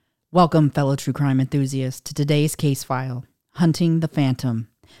Welcome, fellow true crime enthusiasts, to today's case file, Hunting the Phantom,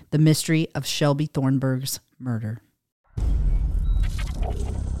 the mystery of Shelbey Thornburgh's murder.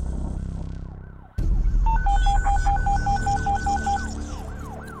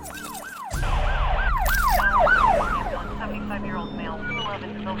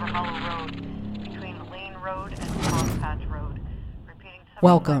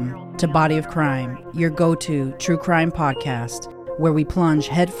 Welcome to Body of Crime, your go-to true crime podcast, where we plunge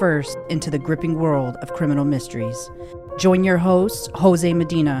headfirst into the gripping world of criminal mysteries. Join your hosts, Jose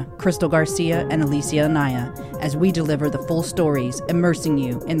Medina, Crystal Garcia, and Alicia Anaya, as we deliver the full stories, immersing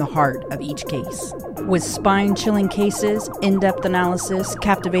you in the heart of each case. With spine-chilling cases, in-depth analysis,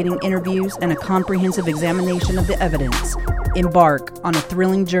 captivating interviews, and a comprehensive examination of the evidence, embark on a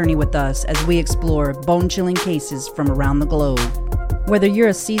thrilling journey with us as we explore bone-chilling cases from around the globe. Whether you're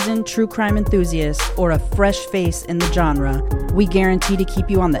a seasoned true crime enthusiast or a fresh face in the genre, we guarantee to keep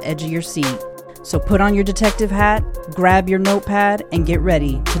you on the edge of your seat. So put on your detective hat, grab your notepad, and get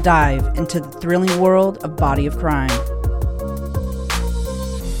ready to dive into the thrilling world of Body of Crime.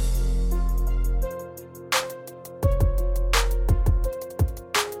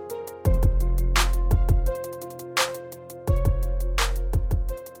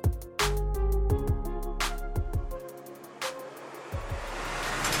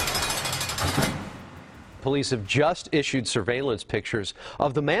 Police have just issued surveillance pictures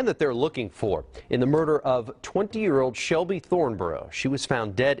of the man that they're looking for in the murder of 20-year-old Shelbey Thornburgh. She was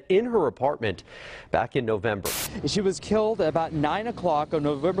found dead in her apartment back in November. She was killed about 9 o'clock on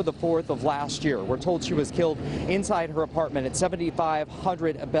November the 4th of last year. We're told she was killed inside her apartment at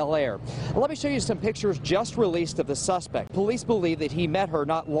 7500 Bel Air. Let me show you some pictures just released of the suspect. Police believe that he met her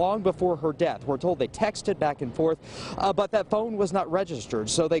not long before her death. We're told they texted back and forth, but that phone was not registered,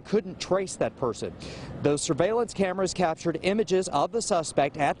 so they couldn't trace that person. Those surveillance cameras captured images of the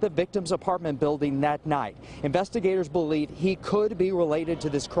suspect at the victim's apartment building that night. Investigators believe he could be related to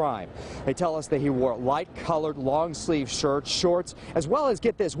this crime. They tell us that he wore light-colored long-sleeve shirts, shorts, as well as,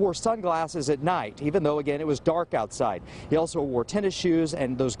 get this, wore sunglasses at night, even though, again, it was dark outside. He also wore tennis shoes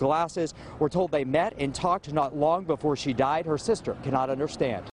and those glasses. We're told they met and talked not long before she died. Her sister cannot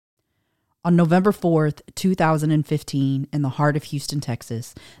understand. On November 4th, 2015, in the heart of Houston,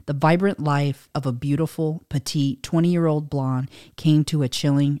 Texas, the vibrant life of a beautiful, petite, 20-year-old blonde came to a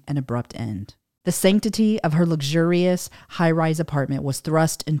chilling and abrupt end. The sanctity of her luxurious, high-rise apartment was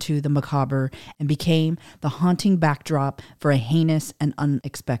thrust into the macabre and became the haunting backdrop for a heinous and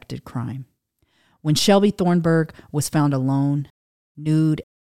unexpected crime. When Shelbey Thornburgh was found alone, nude,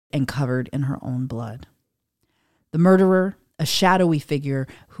 and covered in her own blood. The murderer, a shadowy figure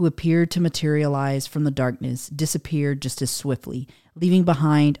who appeared to materialize from the darkness, disappeared just as swiftly, leaving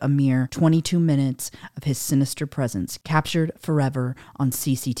behind a mere 22 minutes of his sinister presence, captured forever on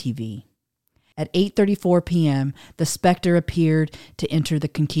CCTV. At 8:34 p.m., the specter appeared to enter the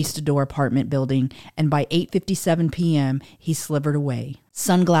Conquistador apartment building, and by 8:57 p.m., he slithered away,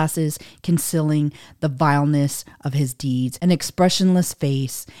 sunglasses concealing the vileness of his deeds, an expressionless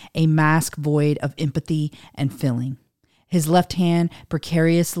face, a mask void of empathy and feeling. His left hand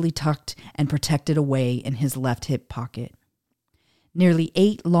precariously tucked and protected away in his left hip pocket. Nearly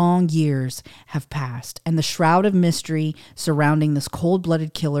 8 long years have passed, and the shroud of mystery surrounding this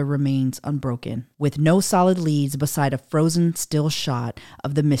cold-blooded killer remains unbroken, with no solid leads beside a frozen still shot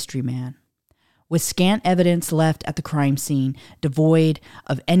of the mystery man. With scant evidence left at the crime scene, devoid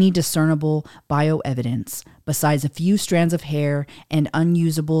of any discernible bioevidence, besides a few strands of hair and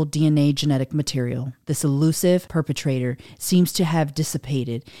unusable DNA genetic material, this elusive perpetrator seems to have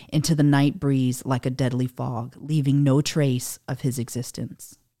dissipated into the night breeze like a deadly fog, leaving no trace of his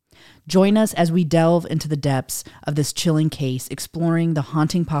existence. Join us as we delve into the depths of this chilling case, exploring the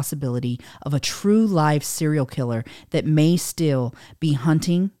haunting possibility of a true live serial killer that may still be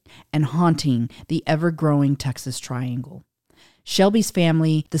hunting and haunting the ever-growing Texas Triangle. Shelbey's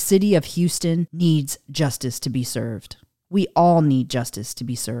family, the city of Houston, needs justice to be served. We all need justice to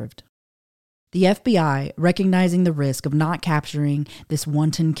be served. The FBI, recognizing the risk of not capturing this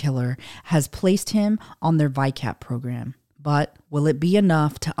wanton killer, has placed him on their VICAP program. But will it be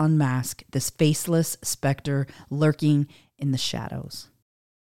enough to unmask this faceless specter lurking in the shadows?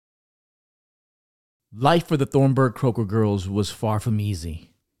 Life for the Thornburgh Croker girls was far from easy.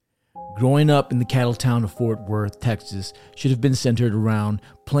 Growing up in the cattle town of Fort Worth, Texas, should have been centered around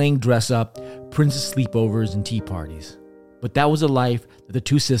playing dress-up, princess sleepovers, and tea parties. But that was a life that the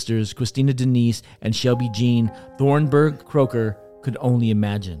two sisters, Christina Denise and Shelby Jean Thornburgh Croker, could only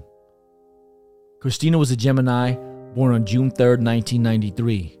imagine. Christina was a Gemini, born on June 3,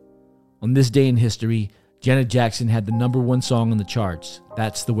 1993. On this day in history, Janet Jackson had the #1 song on the charts,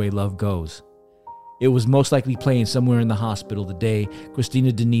 That's the Way Love Goes. It was most likely playing somewhere in the hospital the day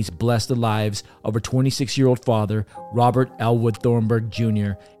Christina Denise blessed the lives of her 26-year-old father, Robert Elwood Thornburgh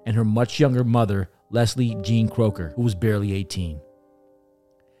Jr., and her much younger mother, Leslie Jean Croker, who was barely 18.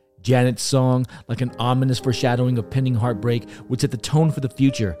 Janet's song, like an ominous foreshadowing of pending heartbreak, would set the tone for the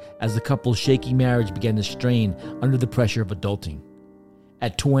future as the couple's shaky marriage began to strain under the pressure of adulting.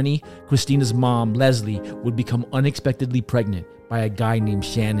 At 20, Christina's mom, Leslie, would become unexpectedly pregnant by a guy named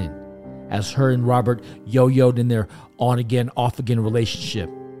Shannon, as her and Robert yo-yoed in their on-again, off-again relationship.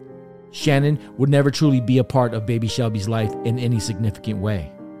 Shannon would never truly be a part of baby Shelby's life in any significant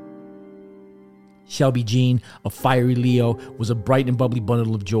way. Shelby Jean, a fiery Leo, was a bright and bubbly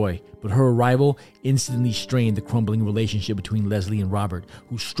bundle of joy, but her arrival instantly strained the crumbling relationship between Leslie and Robert,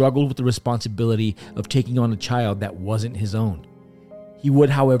 who struggled with the responsibility of taking on a child that wasn't his own. He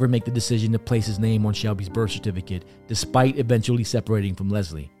would, however, make the decision to place his name on Shelby's birth certificate, despite eventually separating from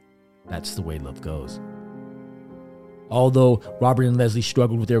Leslie. That's the way love goes. Although Robert and Leslie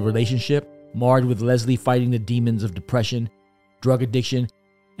struggled with their relationship, marred with Leslie fighting the demons of depression, drug addiction,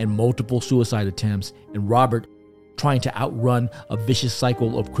 and multiple suicide attempts, and Robert trying to outrun a vicious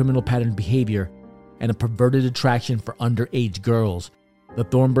cycle of criminal pattern behavior and a perverted attraction for underage girls, the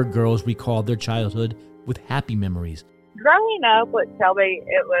Thornburgh girls recalled their childhood with happy memories. Growing up with Shelby,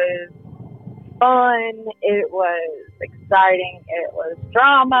 it was fun, it was exciting, it was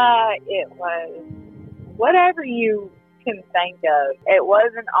drama, it was whatever you can think of. It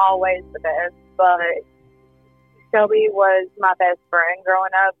wasn't always the best, but Shelby was my best friend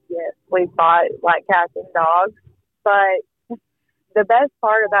growing up. Yes, we fought like cats and dogs, but the best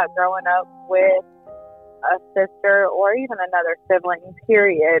part about growing up with a sister or even another sibling,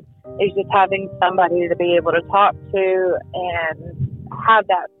 period, is just having somebody to be able to talk to and have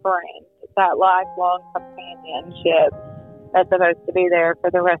that friend, that lifelong companionship that's supposed to be there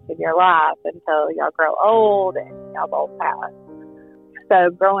for the rest of your life until y'all grow old and y'all both pass. So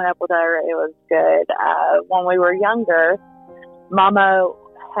growing up with her, it was good. When we were younger, Mama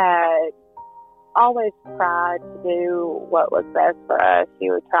had always tried to do what was best for us. She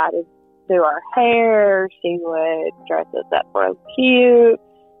would try to do our hair. She would dress us up real cute.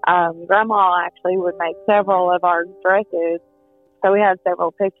 Grandma actually would make several of our dresses. So we had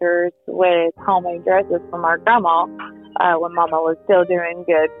several pictures with homemade dresses from our grandma when Mama was still doing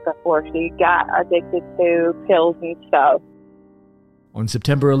good before she got addicted to pills and stuff. On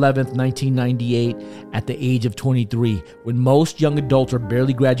September 11th, 1998, at the age of 23, when most young adults are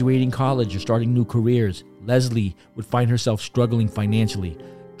barely graduating college or starting new careers, Leslie would find herself struggling financially,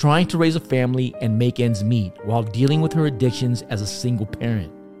 trying to raise a family and make ends meet while dealing with her addictions as a single parent.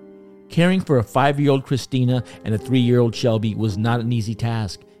 Caring for a 5-year-old Christina and a 3-year-old Shelby was not an easy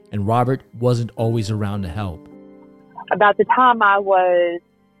task, and Robert wasn't always around to help. About the time I was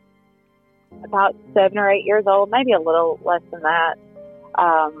about 7 or 8 years old, maybe a little less than that,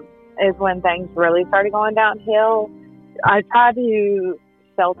 is when things really started going downhill. I tried to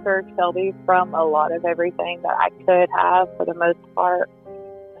shelter Shelby from a lot of everything that I could have for the most part.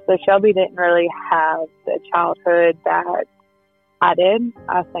 So Shelby didn't really have the childhood that I did.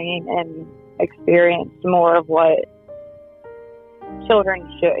 I seen and experienced more of what children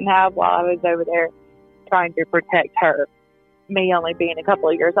shouldn't have while I was over there trying to protect her. Me only being a couple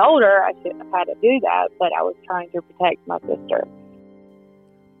of years older, I shouldn't have had to do that, but I was trying to protect my sister.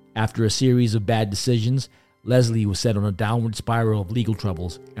 After a series of bad decisions, Leslie was set on a downward spiral of legal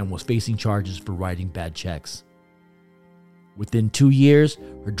troubles and was facing charges for writing bad checks. Within 2 years,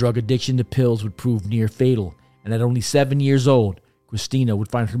 her drug addiction to pills would prove near fatal, and at only 7 years old, Christina would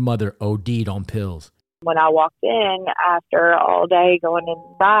find her mother OD'd on pills. When I walked in after all day going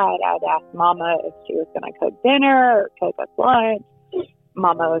inside, I'd ask Mama if she was going to cook dinner or cook us lunch.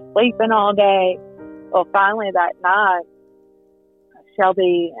 Mama was sleeping all day. Well, finally that night,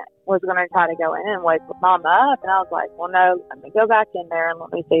 Shelby was going to try to go in and wake Mama up. And I was like, well, no, let me go back in there and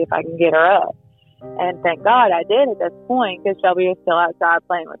let me see if I can get her up. And thank God I did at this point because Shelby was still outside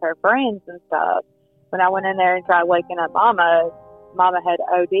playing with her friends and stuff. When I went in there and tried waking up Mama had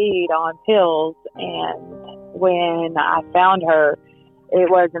OD'd on pills. And when I found her,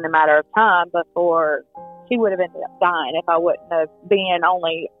 it wasn't a matter of time before she would have ended up dying if I wouldn't have been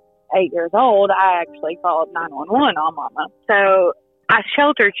only 8 years old. I actually called 911 on Mama. So I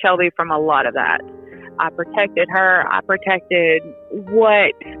sheltered Shelby from a lot of that. I protected her. I protected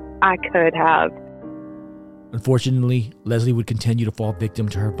what I could have. Unfortunately, Leslie would continue to fall victim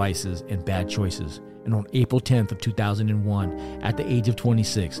to her vices and bad choices. And on April 10th of 2001, at the age of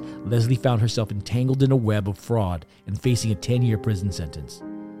 26, Leslie found herself entangled in a web of fraud and facing a 10-year prison sentence.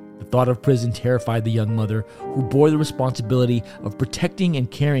 The thought of prison terrified the young mother, who bore the responsibility of protecting and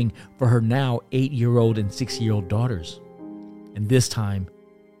caring for her now 8-year-old and 6-year-old daughters. And this time,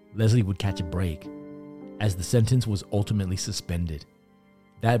 Leslie would catch a break, as the sentence was ultimately suspended.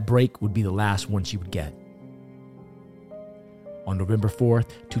 That break would be the last one she would get. On November 4th,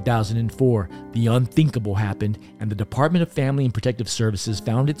 2004, the unthinkable happened, and the Department of Family and Protective Services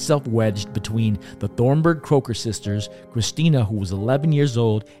found itself wedged between the Thornburgh Croker sisters, Christina, who was 11 years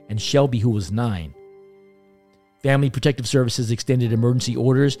old, and Shelbey, who was 9. Family Protective Services extended emergency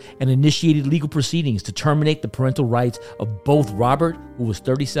orders and initiated legal proceedings to terminate the parental rights of both Robert, who was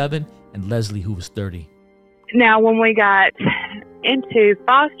 37, and Leslie, who was 30. Now, when we got into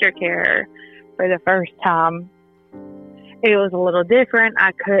foster care for the first time, it was a little different.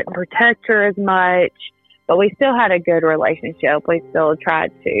 I couldn't protect her as much, but we still had a good relationship. We still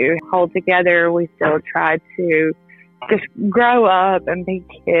tried to hold together. We still tried to just grow up and be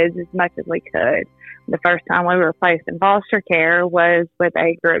kids as much as we could. The first time we were placed in foster care was with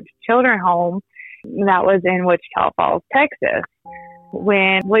a group children's home that was in Wichita Falls, Texas.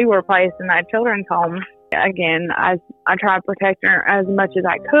 When we were placed in that children's home, again, I tried protecting her as much as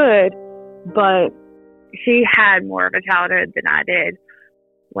I could, but she had more of a childhood than I did.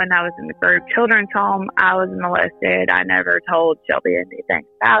 When I was in the group children's home, I was molested. I never told Shelbey anything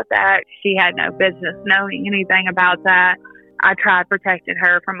about that. She had no business knowing anything about that. I tried protecting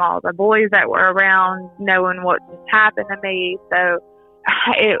her from all the boys that were around, knowing what just happened to me. So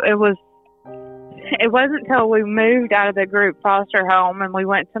it wasn't until we moved out of the group foster home and we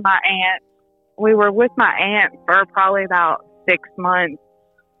went to my aunt. We were with my aunt for probably about 6 months.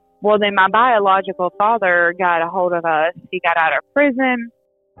 Well, then my biological father got a hold of us. He got out of prison.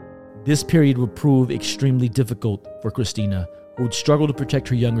 This period would prove extremely difficult for Christina, who would struggle to protect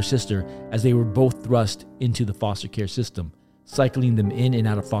her younger sister as they were both thrust into the foster care system, cycling them in and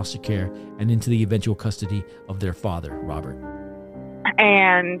out of foster care and into the eventual custody of their father, Robert.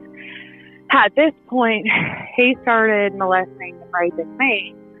 And at this point, he started molesting and raping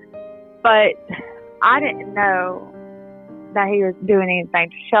me. But I didn't know that he was doing anything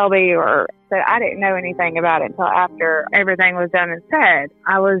to Shelbey, so I didn't know anything about it until after everything was done and said.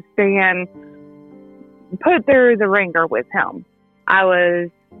 I was being put through the ringer with him. I was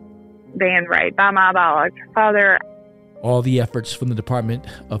being raped by my biological father. All the efforts from the Department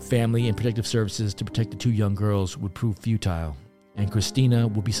of Family and Protective Services to protect the two young girls would prove futile, and Christina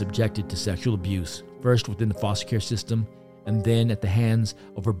would be subjected to sexual abuse, first within the foster care system, and then at the hands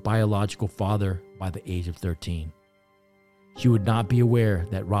of her biological father by the age of 13. She would not be aware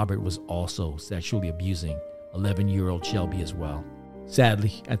that Robert was also sexually abusing 11-year-old Shelbey as well.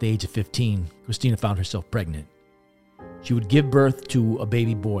 Sadly, at the age of 15, Christina found herself pregnant. She would give birth to a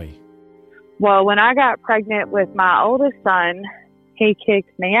baby boy. Well, when I got pregnant with my oldest son, he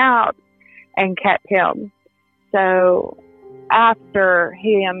kicked me out and kept him. So after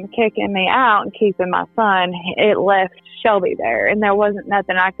him kicking me out and keeping my son, it left Shelbey there. And there wasn't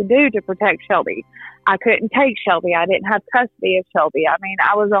nothing I could do to protect Shelbey. I couldn't take Shelbey. I didn't have custody of Shelbey. I mean,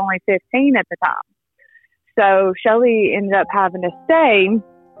 I was only 15 at the time. So Shelbey ended up having to stay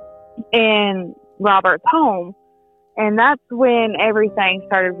in Robert's home. And that's when everything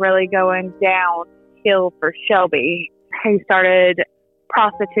started really going downhill for Shelbey. He started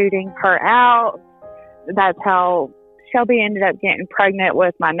prostituting her out. That's how Shelbey ended up getting pregnant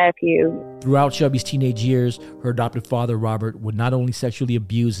with my nephew. Throughout Shelbey's teenage years, her adoptive father, Robert, would not only sexually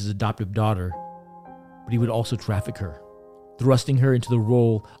abuse his adoptive daughter, but he would also traffic her, thrusting her into the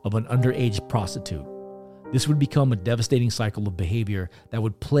role of an underage prostitute. This would become a devastating cycle of behavior that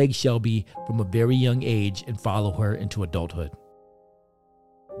would plague Shelbey from a very young age and follow her into adulthood.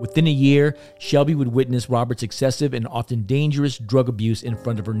 Within a year, Shelbey would witness Robert's excessive and often dangerous drug abuse in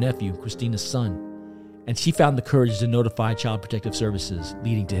front of her nephew, Christina's son, and she found the courage to notify Child Protective Services,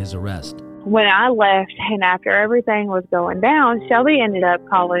 leading to his arrest. When I left and after everything was going down, Shelbey ended up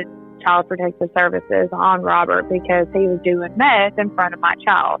calling Child Protective Services on Robert because he was doing meth in front of my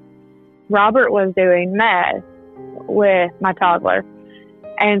child. Robert was doing meth with my toddler.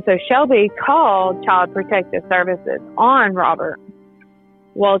 And so Shelbey called Child Protective Services on Robert.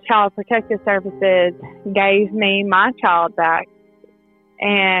 Well, Child Protective Services gave me my child back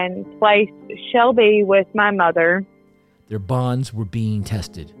and placed Shelbey with my mother. Their bonds were being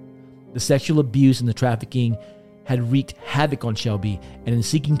tested. The sexual abuse and the trafficking had wreaked havoc on Shelbey, and in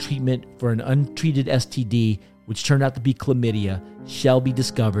seeking treatment for an untreated STD, which turned out to be chlamydia, Shelbey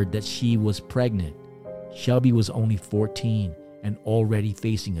discovered that she was pregnant. Shelbey was only 14 and already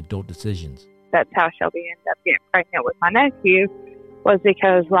facing adult decisions. That's how Shelbey ended up getting pregnant with my nephew, was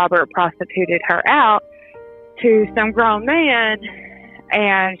because Robert prostituted her out to some grown man,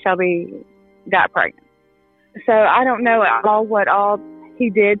 and Shelby got pregnant. So I don't know what all he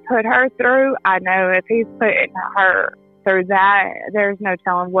did put her through. I know if he's putting her through that, there's no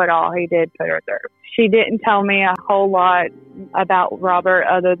telling what all he did put her through. She didn't tell me a whole lot about Robert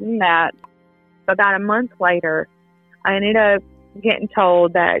other than that. About a month later, I ended up getting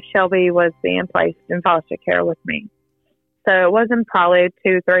told that Shelby was being placed in foster care with me. So it wasn't probably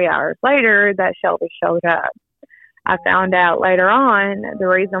 2-3 hours later that Shelby showed up. I found out later on the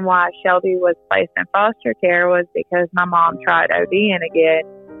reason why Shelby was placed in foster care was because my mom tried ODing again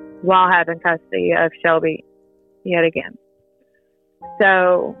while having custody of Shelby yet again.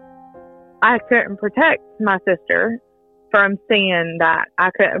 So I couldn't protect my sister from seeing that. I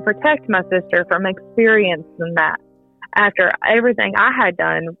couldn't protect my sister from experiencing that. After everything I had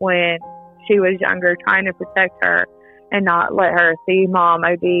done when she was younger, trying to protect her and not let her see mom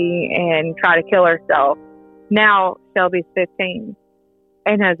OD and try to kill herself. Now Shelby's 15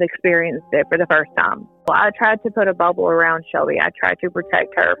 and has experienced it for the first time. Well, I tried to put a bubble around Shelby. I tried to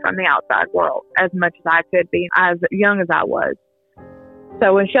protect her from the outside world as much as I could be, as young as I was.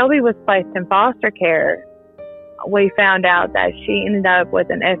 So when Shelby was placed in foster care, we found out that she ended up with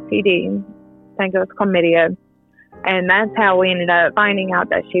an STD. I think it was chlamydia. And that's how we ended up finding out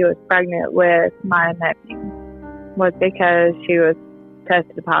that she was pregnant with my nephew, was because she was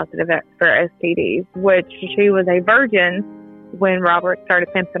tested positive for STDs, which she was a virgin when Robert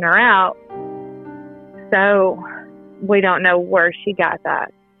started pimping her out. So we don't know where she got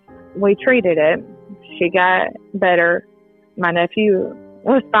that. We treated it. She got better. My nephew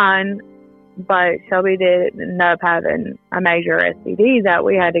was fine, but Shelby did end up having a major STD that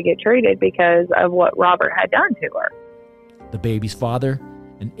we had to get treated because of what Robert had done to her. The baby's father,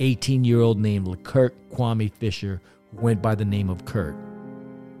 an 18-year-old named Kurt Kwame Fisher, who went by the name of Kurt.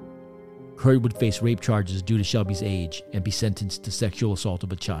 Kurt would face rape charges due to Shelby's age and be sentenced to sexual assault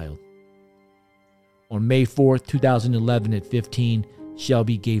of a child. On May 4th, 2011, at 15,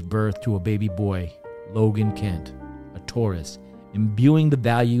 Shelby gave birth to a baby boy, Logan Kent, a Taurus, imbuing the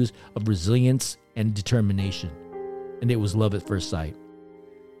values of resilience and determination. And it was love at first sight.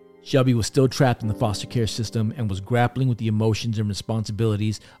 Shelby was still trapped in the foster care system and was grappling with the emotions and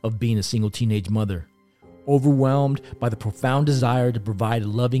responsibilities of being a single teenage mother. Overwhelmed by the profound desire to provide a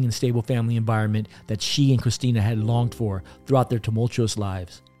loving and stable family environment that she and Christina had longed for throughout their tumultuous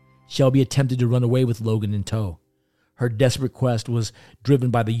lives, Shelby attempted to run away with Logan in tow. Her desperate quest was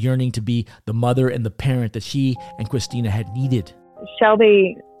driven by the yearning to be the mother and the parent that she and Christina had needed.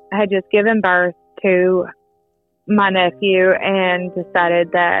 Shelby had just given birth to my nephew and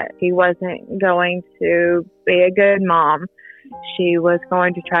decided that he wasn't going to be a good mom. She was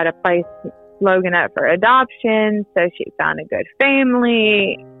going to try to place Logan up for adoption, so she found a good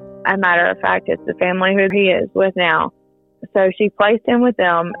family. As a matter of fact, it's the family who he is with now. So she placed him with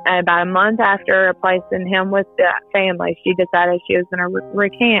them, and about a month after placing him with that family, she decided she was going to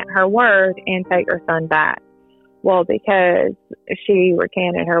recant her word and take her son back. Well, because she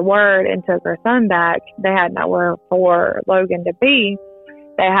recanted her word and took her son back, they had nowhere for Logan to be.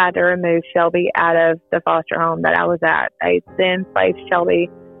 They had to remove Shelby out of the foster home that I was at. They then placed Shelby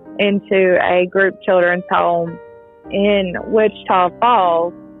into a group children's home in Wichita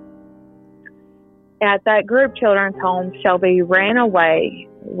Falls. At that group children's home, Shelby ran away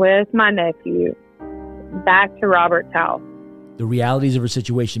with my nephew back to Robert's house. The realities of her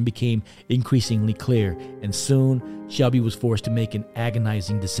situation became increasingly clear, and soon Shelby was forced to make an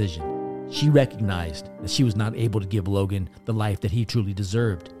agonizing decision. She recognized that she was not able to give Logan the life that he truly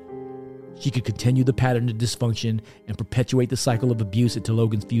deserved. She could continue the pattern of dysfunction and perpetuate the cycle of abuse into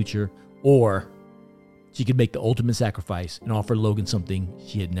Logan's future, or she could make the ultimate sacrifice and offer Logan something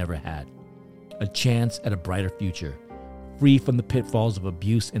she had never had: a chance at a brighter future, free from the pitfalls of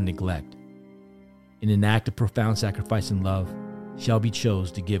abuse and neglect. In an act of profound sacrifice and love, Shelby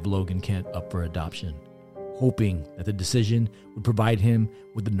chose to give Logan Kent up for adoption, hoping that the decision would provide him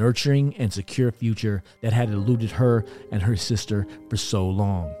with the nurturing and secure future that had eluded her and her sister for so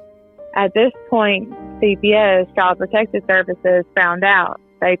long. At this point, CPS, Child Protective Services, found out.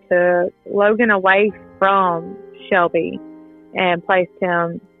 They took Logan away from Shelby and placed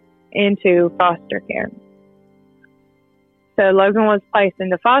him into foster care. So Logan was placed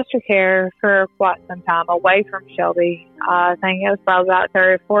into foster care for quite some time away from Shelby. I think it was probably about 3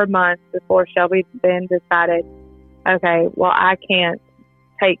 or 4 months before Shelby then decided, okay, well, I can't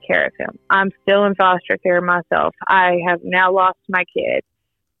take care of him. I'm still in foster care myself. I have now lost my kid.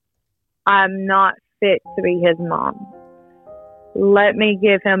 I'm not fit to be his mom. Let me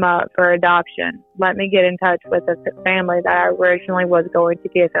give him up for adoption. Let me get in touch with the family that I originally was going to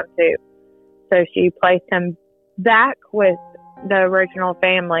give him to. So she placed him back with the original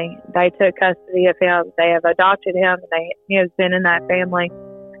family. They took custody of him. They have adopted him. He has been in that family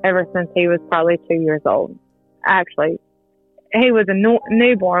ever since he was probably 2 years old. Actually, he was a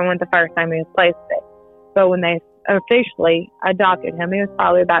newborn when the first time he was placed there. But when they officially adopted him, he was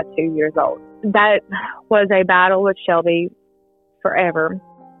probably about 2 years old. That was a battle with Shelby forever.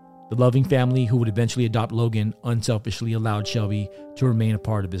 The loving family who would eventually adopt Logan unselfishly allowed Shelby to remain a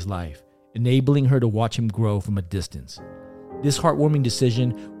part of his life, enabling her to watch him grow from a distance. This heartwarming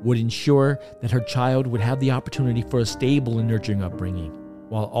decision would ensure that her child would have the opportunity for a stable and nurturing upbringing,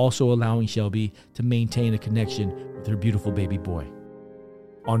 while also allowing Shelby to maintain a connection with her beautiful baby boy.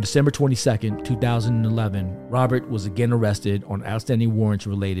 On December 22nd, 2011, Robert was again arrested on outstanding warrants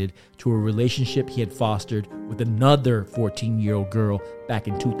related to a relationship he had fostered with another 14-year-old girl back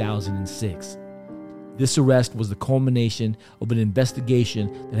in 2006. This arrest was the culmination of an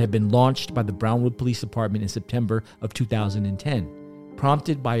investigation that had been launched by the Brownwood Police Department in September of 2010,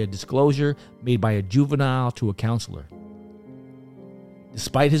 prompted by a disclosure made by a juvenile to a counselor.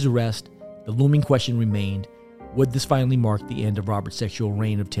 Despite his arrest, the looming question remained: would this finally mark the end of Robert's sexual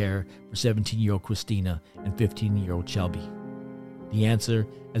reign of terror for 17-year-old Christina and 15-year-old Shelby? The answer,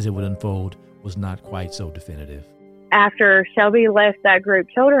 as it would unfold, was not quite so definitive. After Shelby left that group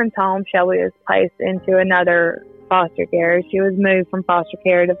children's home, Shelby was placed into another foster care. She was moved from foster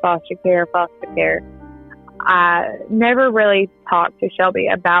care to foster care, foster care. I never really talked to Shelby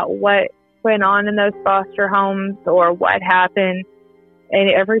about what went on in those foster homes or what happened. And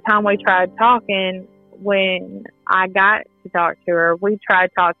every time we tried talking, when I got to talk to her, we tried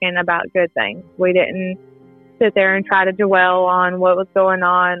talking about good things. We didn't sit there and try to dwell on what was going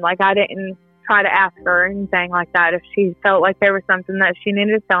on. Like, I didn't try to ask her or anything like that. If she felt like there was something that she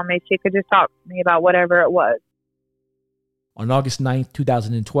needed to tell me, she could just talk to me about whatever it was. On August 9th,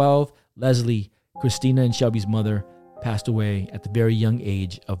 2012, Leslie, Christina and Shelby's mother, passed away at the very young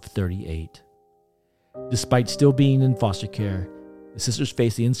age of 38. Despite still being in foster care, the sisters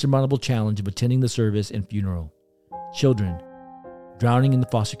faced the insurmountable challenge of attending the service and funeral, children drowning in the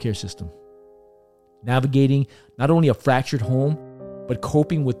foster care system, navigating not only a fractured home, but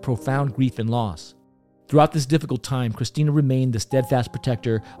coping with profound grief and loss. Throughout this difficult time, Christina remained the steadfast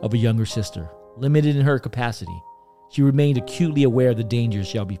protector of a younger sister. Limited in her capacity, she remained acutely aware of the dangers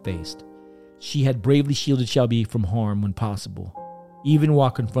Shelby faced. She had bravely shielded Shelby from harm when possible, even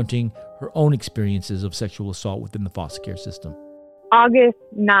while confronting her own experiences of sexual assault within the foster care system. August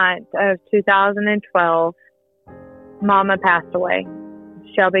 9th of 2012, Mama passed away.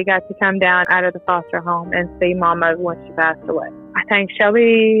 Shelby got to come down out of the foster home and see Mama when she passed away. I think she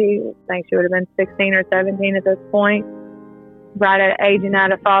would have been 16 or 17 at this point, right at aging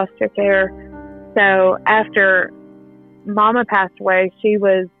out of foster care. So after Mama passed away, she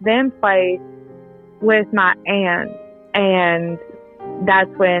was then placed with my aunt, and that's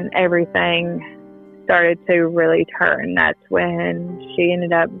when everything started to really turn. That's when she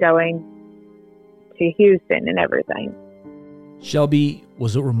ended up going to Houston and everything. Shelby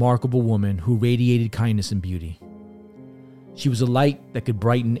was a remarkable woman who radiated kindness and beauty. She was a light that could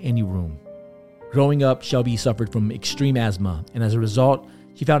brighten any room. Growing up, Shelby suffered from extreme asthma, and as a result,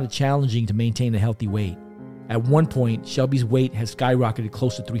 she found it challenging to maintain a healthy weight. At one point, Shelby's weight had skyrocketed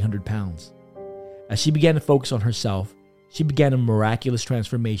close to 300 pounds. As she began to focus on herself, she began a miraculous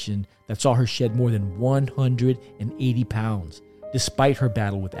transformation that saw her shed more than 180 pounds, despite her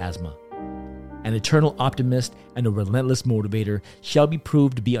battle with asthma. An eternal optimist and a relentless motivator, Shelby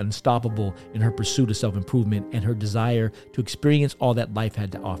proved to be unstoppable in her pursuit of self-improvement and her desire to experience all that life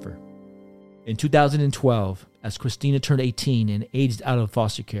had to offer. In 2012, as Christina turned 18 and aged out of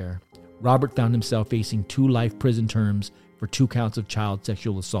foster care, Robert found himself facing 2 life prison terms for 2 counts of child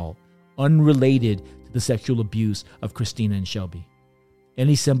sexual assault, unrelated to the sexual abuse of Christina and Shelby.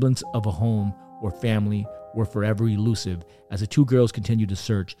 Any semblance of a home or family were forever elusive as the 2 girls continued to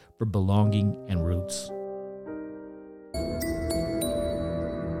search for belonging and roots.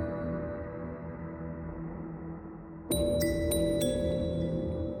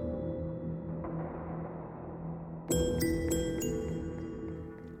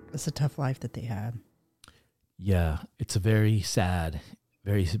 It's a tough life that they had. Yeah, it's a very sad,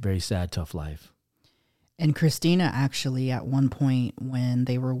 very, very sad, tough life. And Christina actually, at one point when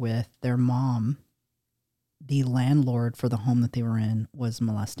they were with their mom, the landlord for the home that they were in was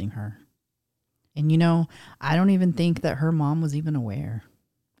molesting her. And, I don't even think that her mom was even aware.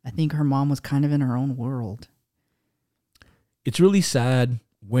 I think her mom was kind of in her own world. It's really sad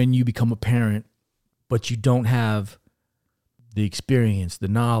when you become a parent, but you don't have the experience, the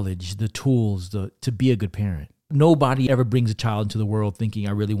knowledge, the tools to be a good parent. Nobody ever brings a child into the world thinking,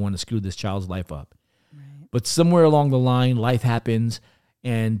 I really want to screw this child's life up. Right. But somewhere along the line, life happens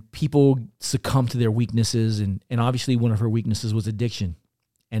and people succumb to their weaknesses. And obviously one of her weaknesses was addiction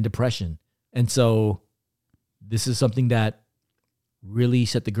and depression. And so this is something that really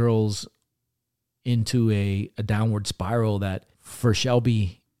set the girls into a downward spiral that for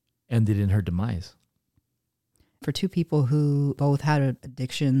Shelbey ended in her demise. For two people who both had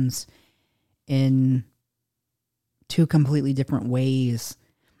addictions in two completely different ways,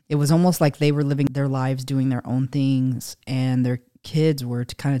 it was almost like they were living their lives doing their own things and their kids were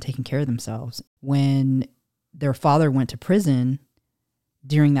kind of taking care of themselves. When their father went to prison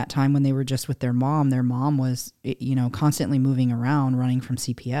during that time when they were just with their mom was, constantly moving around, running from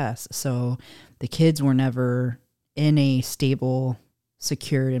CPS. So the kids were never in a stable,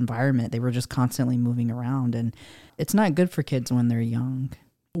 secured environment. They were just constantly moving around, and it's not good for kids when they're young.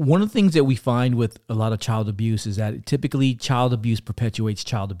 One of the things that we find with a lot of child abuse is that typically child abuse perpetuates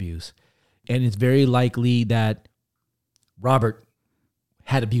child abuse. And it's very likely that Robert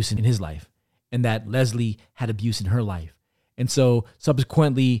had abuse in his life and that Leslie had abuse in her life. And so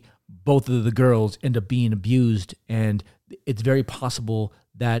subsequently, both of the girls end up being abused, and it's very possible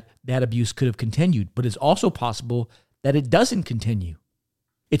that that abuse could have continued, but it's also possible that it doesn't continue.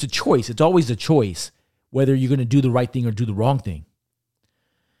 It's a choice. It's always a choice whether you're going to do the right thing or do the wrong thing.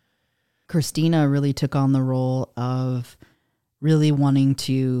 Christina really took on the role of really wanting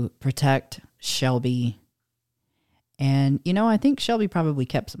to protect Shelbey. And, I think Shelbey probably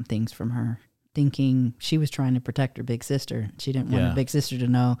kept some things from her, thinking she was trying to protect her big sister. She didn't want her big sister to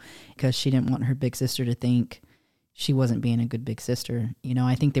know, because she didn't want her big sister to think she wasn't being a good big sister.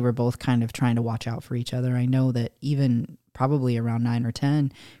 I think they were both kind of trying to watch out for each other. I know that even probably around 9 or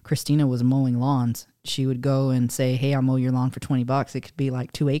 10, Christina was mowing lawns. She would go and say, hey, I'll mow your lawn for $20. It could be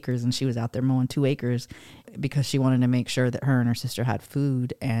like 2 acres. And she was out there mowing 2 acres because she wanted to make sure that her and her sister had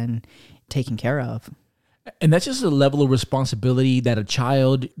food and taken care of. And that's just a level of responsibility that a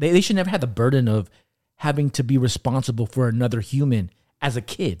child, they should never have the burden of having to be responsible for another human as a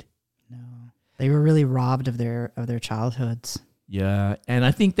kid. No, they were really robbed of their childhoods. Yeah. And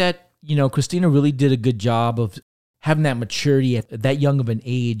I think that, Christina really did a good job of having that maturity at that young of an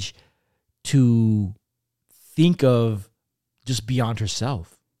age to think of just beyond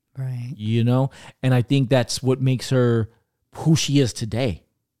herself. Right. And I think that's what makes her who she is today.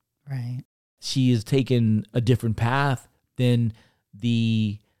 Right. She has taken a different path than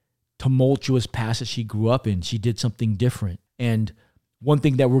the tumultuous past that she grew up in. She did something different. And one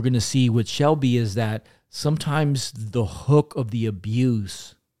thing that we're going to see with Shelbey is that sometimes the hook of the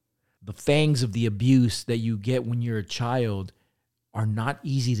abuse, the fangs of the abuse that you get when you're a child are not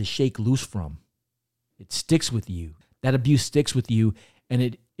easy to shake loose from. It sticks with you. That abuse sticks with you, and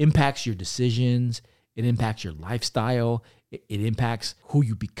it impacts your decisions. It impacts your lifestyle. It impacts who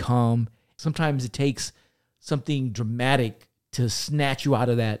you become. Sometimes it takes something dramatic to snatch you out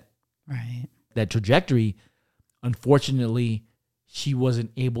of that trajectory. Unfortunately, she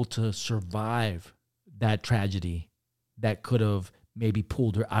wasn't able to survive that tragedy that could have maybe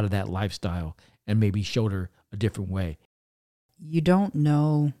pulled her out of that lifestyle and maybe showed her a different way. You don't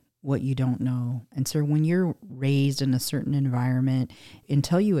know what you don't know. And so when you're raised in a certain environment,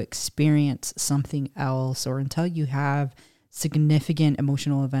 until you experience something else or until you have significant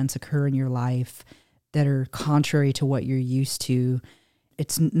emotional events occur in your life that are contrary to what you're used to,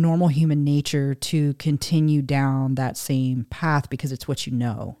 it's normal human nature to continue down that same path because it's what you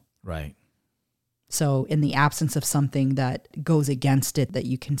know. Right. So in the absence of something that goes against it that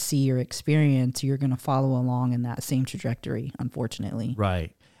you can see or experience, you're going to follow along in that same trajectory, unfortunately.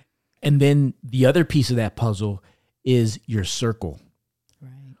 Right. And then the other piece of that puzzle is your circle.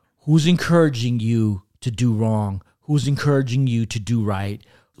 Right. Who's encouraging you to do wrong? Who's encouraging you to do right?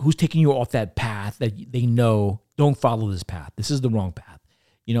 Who's taking you off that path that they know, don't follow this path. This is the wrong path.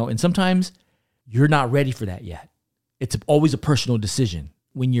 And sometimes you're not ready for that yet. It's always a personal decision.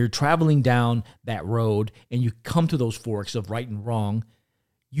 When you're traveling down that road and you come to those forks of right and wrong,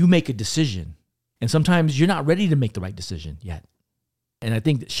 you make a decision. And sometimes you're not ready to make the right decision yet. And I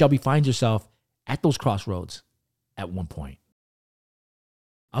think that Shelbey finds herself at those crossroads at one point.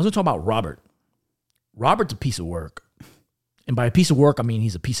 I was going to talk about Robert. Robert's a piece of work. And by a piece of work, I mean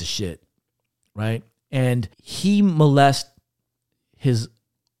he's a piece of shit, right? And he molests his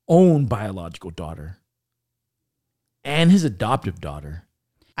own biological daughter and his adoptive daughter.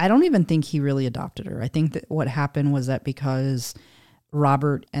 I don't even think he really adopted her. I think that what happened was that because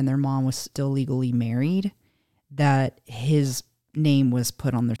Robert and their mom was still legally married, that his name was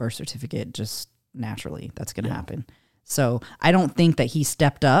put on the birth certificate just naturally. That's going to happen. So I don't think that he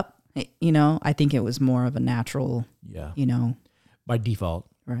stepped up. I think it was more of a natural, by default.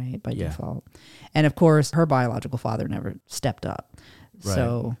 Right, by default. And of course, her biological father never stepped up. Right.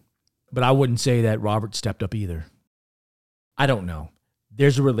 So, but I wouldn't say that Robert stepped up either. I don't know.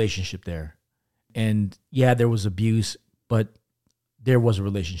 There's a relationship there. And yeah, there was abuse, but there was a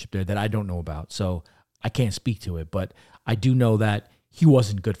relationship there that I don't know about. So I can't speak to it, but I do know that he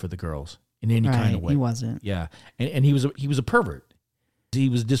wasn't good for the girls in any kind of way. He wasn't. Yeah. And he was a pervert. He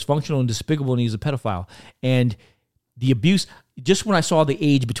was dysfunctional and despicable, and he was a pedophile. And the abuse, just when I saw the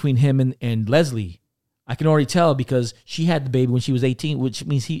age between him and Leslie, I can already tell because she had the baby when she was 18, which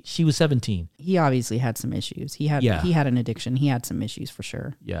means she was 17. He obviously had some issues. He had an addiction. He had some issues for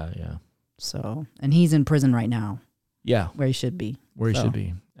sure. Yeah. So, and he's in prison right now. Yeah. Where he should be. Where he should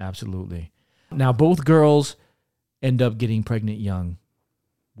be. Absolutely. Now, both girls end up getting pregnant young,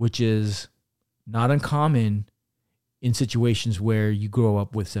 which is not uncommon in situations where you grow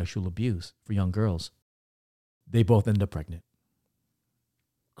up with sexual abuse for young girls. They both end up pregnant.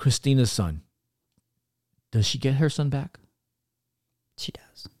 Christina's son. Does she get her son back? She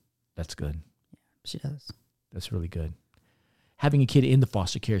does. That's good. Yeah, she does. That's really good. Having a kid in the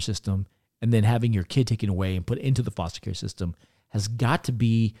foster care system and then having your kid taken away and put into the foster care system has got to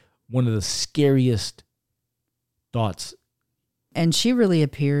be one of the scariest thoughts. And she really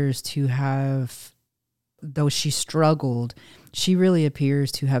appears to have, though she struggled, she really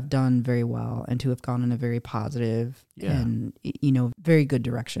appears to have done very well and to have gone in a very positive and, very good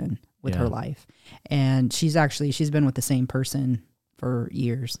direction with her life. And she's been with the same person for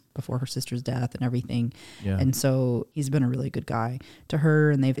years before her sister's death and everything. Yeah. And so he's been a really good guy to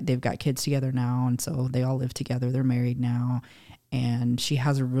her, and they've got kids together now. And so they all live together. They're married now. And she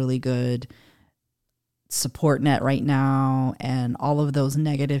has a really good support net right now. And all of those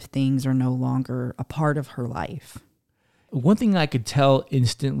negative things are no longer a part of her life. One thing I could tell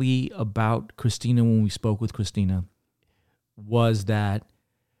instantly about Christina when we spoke with Christina was that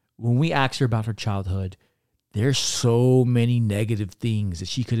when we asked her about her childhood, there's so many negative things that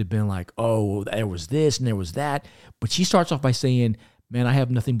she could have been like, oh, there was this and there was that. But she starts off by saying, man, I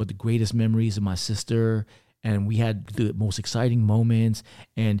have nothing but the greatest memories of my sister. And we had the most exciting moments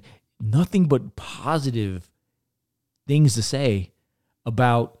and nothing but positive things to say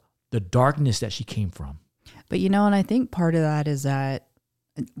about the darkness that she came from. But, and I think part of that is that,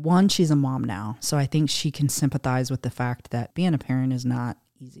 one, she's a mom now. So I think she can sympathize with the fact that being a parent is not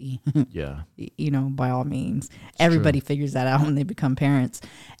easy. Yeah. By all means. Everybody figures that out when they become parents.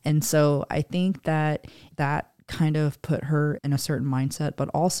 And so I think that kind of put her in a certain mindset. But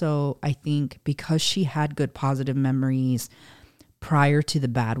also, I think because she had good positive memories prior to the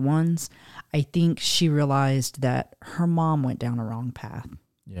bad ones, I think she realized that her mom went down a wrong path.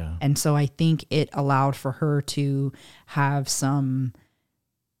 Yeah. And so I think it allowed for her to have some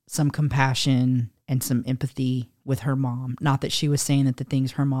compassion and some empathy with her mom. Not that she was saying that the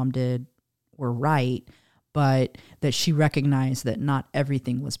things her mom did were right, but that she recognized that not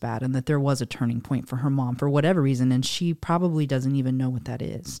everything was bad and that there was a turning point for her mom for whatever reason. And she probably doesn't even know what that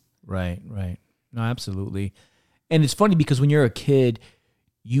is. Right. No, absolutely. And it's funny because when you're a kid,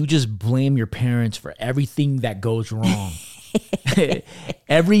 you just blame your parents for everything that goes wrong.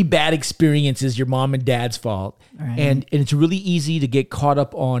 Every bad experience is your mom and dad's fault. Right. And it's really easy to get caught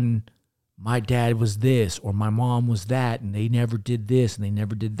up on my dad was this or my mom was that and they never did this and they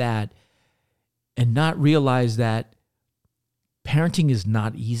never did that, and not realize that parenting is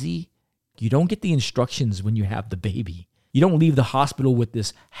not easy. You don't get the instructions when you have the baby. You don't leave the hospital with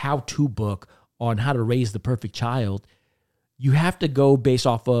this how-to book on how to raise the perfect child. You have to go based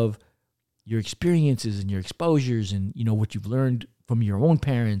off of your experiences and your exposures and, what you've learned from your own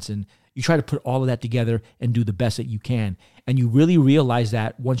parents. And you try to put all of that together and do the best that you can. And you really realize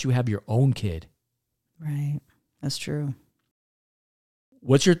that once you have your own kid. Right. That's true.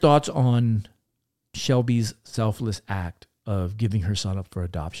 What's your thoughts on Shelby's selfless act of giving her son up for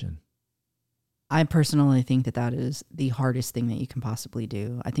adoption? I personally think that is the hardest thing that you can possibly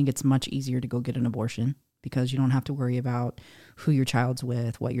do. I think it's much easier to go get an abortion because you don't have to worry about who your child's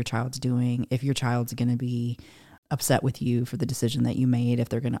with, what your child's doing, if your child's going to be upset with you for the decision that you made, if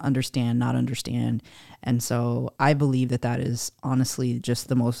they're going to understand, not understand. And so I believe that is honestly just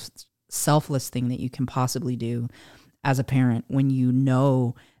the most selfless thing that you can possibly do as a parent when you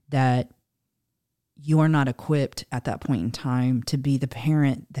know that you are not equipped at that point in time to be the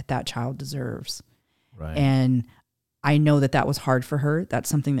parent that child deserves. Right. And I know that was hard for her. That's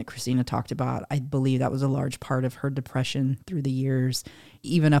something that Christina talked about. I believe that was a large part of her depression through the years,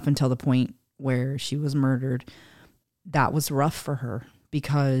 even up until the point where she was murdered. That was rough for her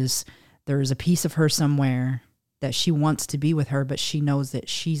because there's a piece of her somewhere that she wants to be with her, but she knows that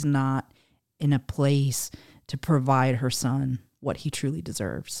she's not in a place to provide her son what he truly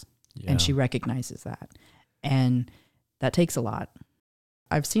deserves. Yeah. And she recognizes that. And that takes a lot.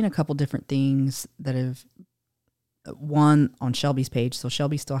 I've seen a couple different things that have, one on Shelbey's page. So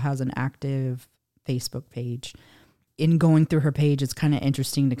Shelbey still has an active Facebook page. In going through her page, it's kind of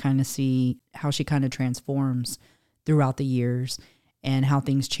interesting to kind of see how she kind of transforms throughout the years and how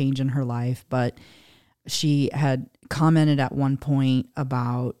things change in her life. But she had commented at one point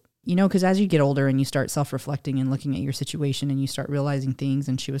about, you know, because as you get older and you start self-reflecting and looking at your situation and you start realizing things,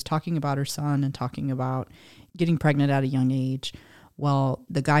 and she was talking about her son and talking about getting pregnant at a young age. Well,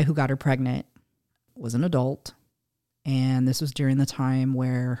 the guy who got her pregnant was an adult, and this was during the time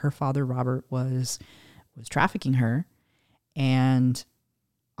where her father, Robert, was trafficking her. And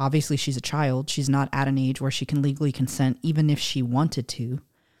obviously she's a child. She's not at an age where she can legally consent, even if she wanted to.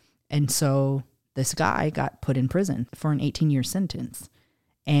 And so this guy got put in prison for an 18-year sentence.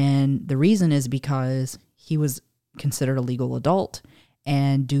 And the reason is because he was considered a legal adult.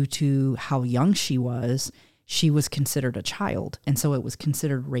 And due to how young she was considered a child. And so it was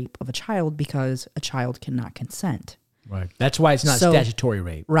considered rape of a child because a child cannot consent. Right. That's why it's not statutory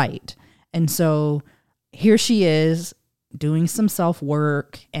rape. Right. And so here she is doing some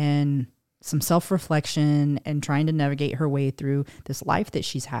self-work and some self-reflection and trying to navigate her way through this life that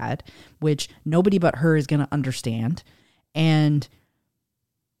she's had, which nobody but her is going to understand. And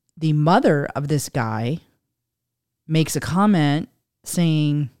the mother of this guy makes a comment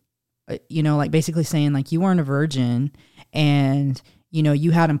saying, you know, like basically saying like, you weren't a virgin and, you know,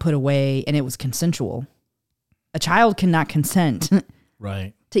 you had him put away and it was consensual. A child cannot consent.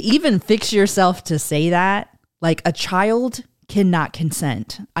 Right. To even fix yourself to say that, like a child cannot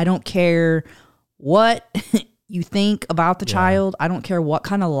consent. I don't care what you think about the child. I don't care what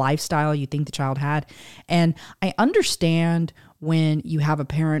kind of lifestyle you think the child had. And I understand when you have a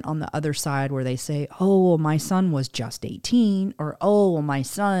parent on the other side where they say, oh, well, my son was just 18, or, oh, well, my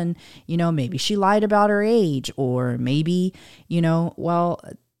son, you know, maybe she lied about her age, or maybe, you know, well,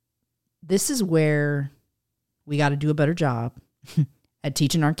 this is where we got to do a better job at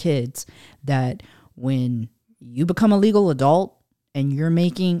teaching our kids that when you become a legal adult and you're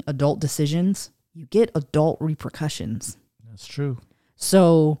making adult decisions, you get adult repercussions. That's true.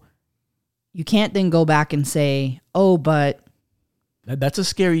 So you can't then go back and say, oh, but... That's a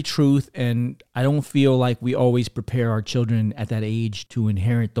scary truth, and I don't feel like we always prepare our children at that age to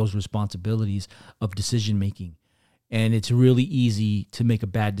inherit those responsibilities of decision making. And it's really easy to make a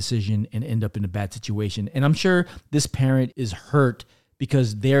bad decision and end up in a bad situation. And I'm sure this parent is hurt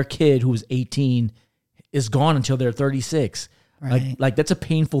because their kid who was 18 is gone until they're 36. Right. Like that's a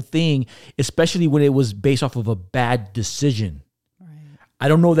painful thing, especially when it was based off of a bad decision. Right. I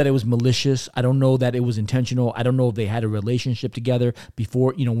don't know that it was malicious. I don't know that it was intentional. I don't know if they had a relationship together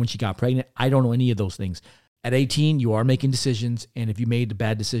before, you know, when she got pregnant. I don't know any of those things. At 18, you are making decisions. And if you made a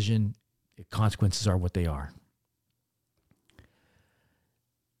bad decision, the consequences are what they are.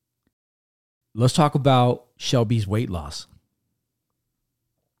 Let's talk about Shelbey's weight loss.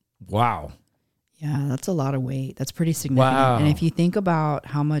 Wow. Yeah, that's a lot of weight. That's pretty significant. Wow. And if you think about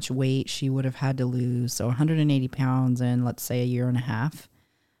how much weight she would have had to lose, so 180 pounds in, let's say, a year and a half,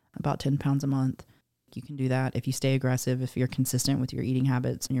 about 10 pounds a month, you can do that if you stay aggressive, if you're consistent with your eating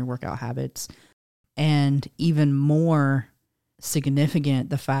habits and your workout habits. And even more significant,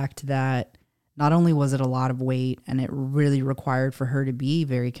 the fact that not only was it a lot of weight and it really required for her to be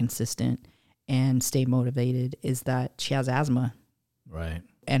very consistent and stay motivated, is that she has asthma. Right.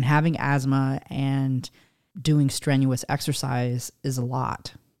 And having asthma and doing strenuous exercise is a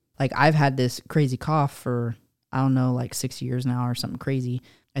lot. Like I've had this crazy cough for, I don't know, like 6 years now or something crazy.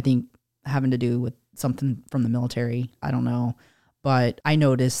 I think having to do with something from the military. I don't know. But I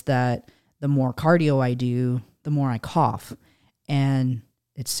noticed that the more cardio I do, the more I cough. And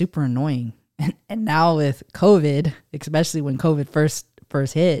it's super annoying. And now with COVID, especially when COVID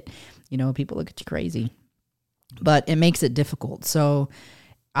first hit, you know, people look at you crazy. But it makes it difficult. So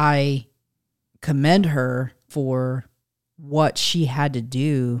I commend her for what she had to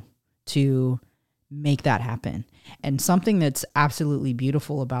do to make that happen. And something that's absolutely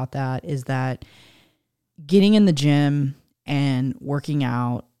beautiful about that is that getting in the gym and working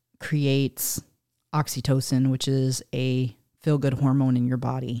out creates oxytocin, which is a feel-good hormone in your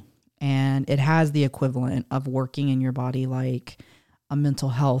body. And it has the equivalent of working in your body like a mental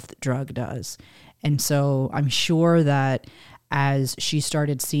health drug does. And so I'm sure that as she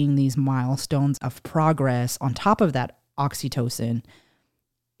started seeing these milestones of progress on top of that oxytocin,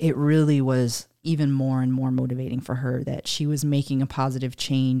 it really was even more and more motivating for her that she was making a positive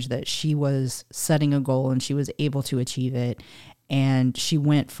change, that she was setting a goal and she was able to achieve it. And she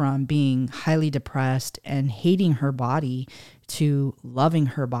went from being highly depressed and hating her body to loving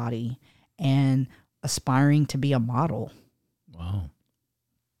her body and aspiring to be a model. Wow.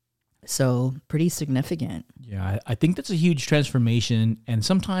 So pretty significant. Yeah, I think that's a huge transformation. And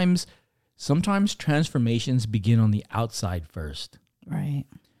sometimes transformations begin on the outside first. Right.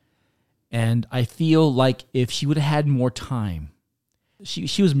 And I feel like if she would have had more time,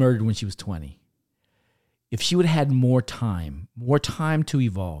 she was murdered when she was 20. If she would have had more time to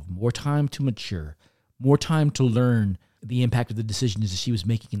evolve, more time to mature, more time to learn the impact of the decisions that she was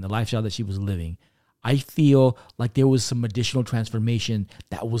making and the lifestyle that she was living, I feel like there was some additional transformation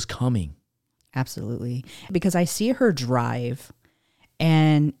that was coming. Absolutely. Because I see her drive.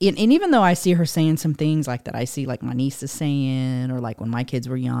 And even though I see her saying some things like that, I see like my niece is saying, or like when my kids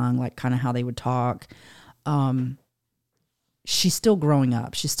were young, like kind of how they would talk. She's still growing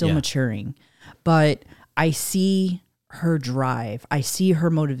up. She's still maturing. But I see her drive. I see her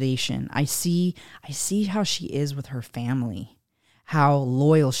motivation. I see how she is with her family, how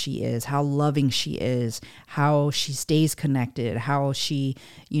loyal she is, how loving she is, how she stays connected, how she,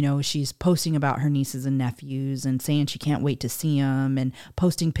 she's posting about her nieces and nephews and saying she can't wait to see them and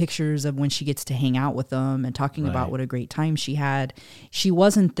posting pictures of when she gets to hang out with them and talking about what a great time she had. She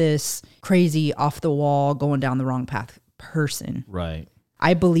wasn't this crazy off the wall, going down the wrong path person. Right.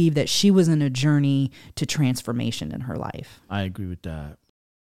 I believe that she was in a journey to transformation in her life. I agree with that.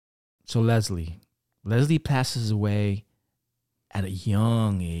 So Leslie passes away at a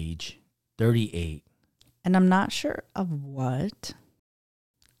young age, 38. And I'm not sure of what.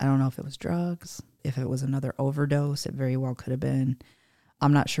 I don't know if it was drugs, if it was another overdose. It very well could have been.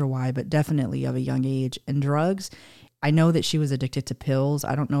 I'm not sure why, but definitely of a young age. And drugs, I know that she was addicted to pills.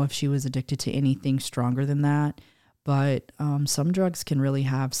 I don't know if she was addicted to anything stronger than that. But some drugs can really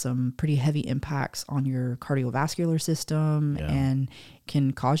have some pretty heavy impacts on your cardiovascular system and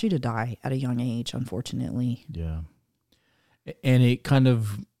can cause you to die at a young age, unfortunately. Yeah. And it kind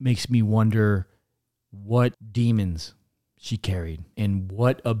of makes me wonder what demons she carried and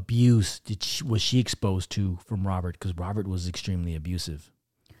what abuse was she exposed to from Robert, because Robert was extremely abusive.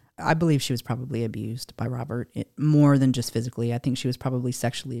 I believe she was probably abused by Robert more than just physically. I think she was probably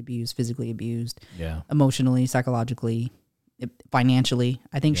sexually abused, physically abused, emotionally, psychologically, financially.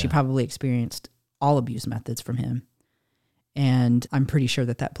 I think she probably experienced all abuse methods from him. And I'm pretty sure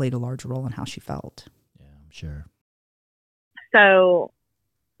that played a large role in how she felt. Yeah, I'm sure. So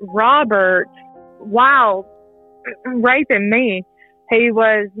Robert, while raping me, he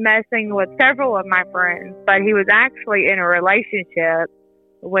was messing with several of my friends, but he was actually in a relationship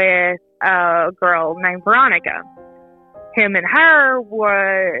with a girl named Veronica. Him and her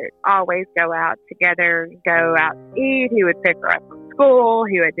would always go out together, go out to eat. He would pick her up from school.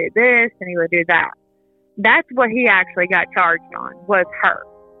 He would do this and he would do that. That's what he actually got charged on, was her,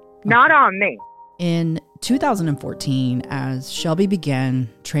 not on me. In 2014, as Shelby began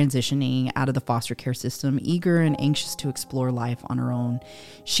transitioning out of the foster care system, eager and anxious to explore life on her own,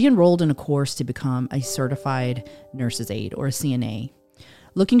 she enrolled in a course to become a certified nurse's aide, or a CNA.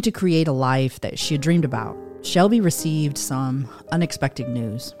 Looking to create a life that she had dreamed about, Shelby received some unexpected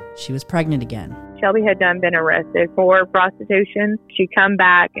news. She was pregnant again. Shelby had been arrested for prostitution. She come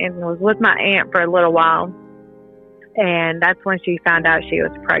back and was with my aunt for a little while, and that's when she found out she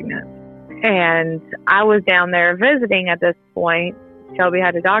was pregnant. And I was down there visiting at this point. Shelby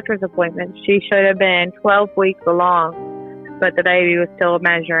had a doctor's appointment. She should have been 12 weeks along, but the baby was still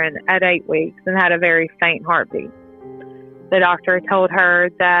measuring at 8 weeks and had a very faint heartbeat. The doctor told her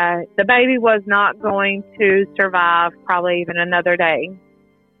that the baby was not going to survive probably even another day.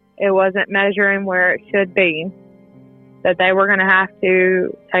 It wasn't measuring where it should be, that they were going to have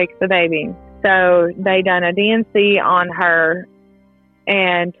to take the baby. So they done a DNC on her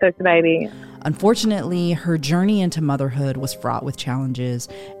and took the baby. Unfortunately, her journey into motherhood was fraught with challenges,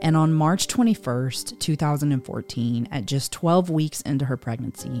 and on March 21st, 2014, at just 12 weeks into her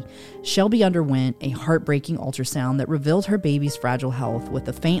pregnancy, Shelby underwent a heartbreaking ultrasound that revealed her baby's fragile health with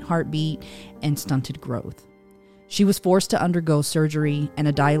a faint heartbeat and stunted growth. She was forced to undergo surgery and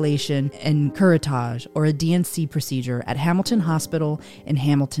a dilation and curettage, or a DNC procedure, at Hamilton Hospital in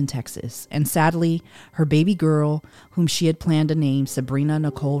Hamilton, Texas. And sadly, her baby girl, whom she had planned to name Sabrina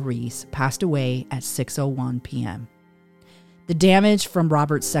Nicole Reese, passed away at 6:01 p.m. The damage from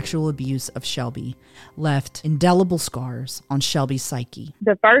Robert's sexual abuse of Shelby left indelible scars on Shelby's psyche.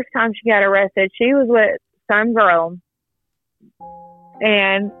 The first time she got arrested, she was with some girl,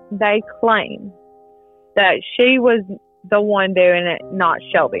 and they claimed that she was the one doing it, not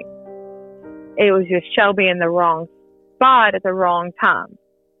Shelby. It was just Shelby in the wrong spot at the wrong time.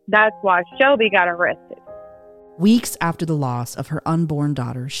 That's why Shelby got arrested. Weeks after the loss of her unborn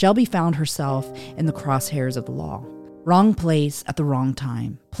daughter, Shelby found herself in the crosshairs of the law. Wrong place at the wrong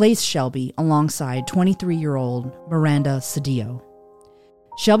time. Placed Shelbey alongside 23-year-old Miranda Cedillo.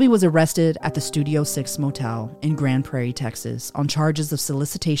 Shelbey was arrested at the Studio 6 motel in Grand Prairie, Texas, on charges of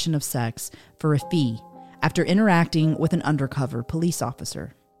solicitation of sex for a fee after interacting with an undercover police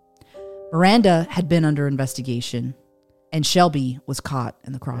officer. Miranda had been under investigation, and Shelbey was caught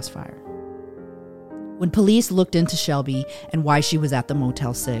in the crossfire. When police looked into Shelbey and why she was at the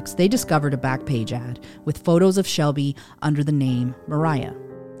Motel 6, they discovered a Backpage ad with photos of Shelbey under the name Mariah.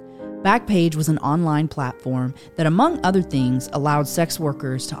 Backpage was an online platform that, among other things, allowed sex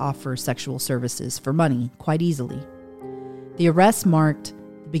workers to offer sexual services for money quite easily. The arrest marked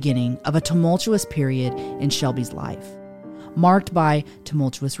the beginning of a tumultuous period in Shelbey's life, marked by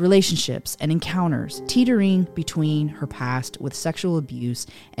tumultuous relationships and encounters teetering between her past with sexual abuse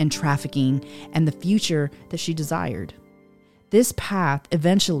and trafficking and the future that she desired. This path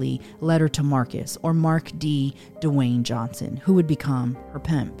eventually led her to Marcus, or Mark D. Dwayne Johnson, who would become her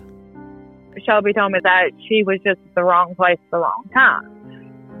pimp. Shelbey told me that she was just at the wrong place at the wrong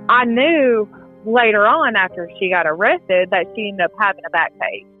time. I knew later on, after she got arrested, that she ended up having a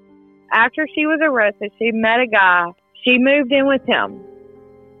Backpage. After she was arrested, she met a guy. She moved in with him.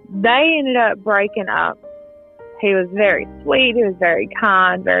 They ended up breaking up. He was very sweet. He was very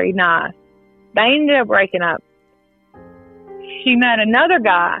kind, very nice. They ended up breaking up. She met another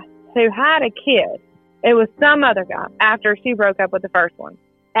guy who had a kid. It was some other guy after she broke up with the first one.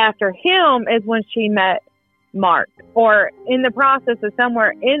 After him is when she met Mark, or in the process of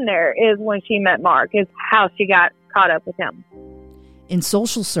somewhere in there is when she met Mark, is how she got caught up with him. In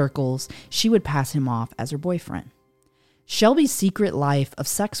social circles, she would pass him off as her boyfriend. Shelbey's secret life of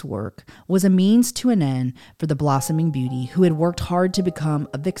sex work was a means to an end for the blossoming beauty who had worked hard to become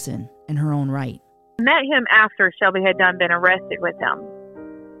a vixen in her own right. I met him after Shelbey had been arrested with him.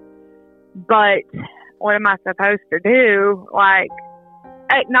 But what am I supposed to do? Like,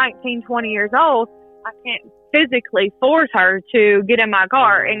 at 19, 20 years old, I can't physically force her to get in my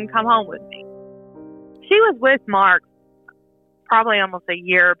car and come home with me. She was with Mark probably almost a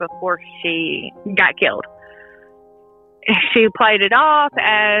year before she got killed. She played it off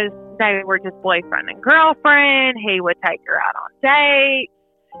as they were just boyfriend and girlfriend. He would take her out on dates.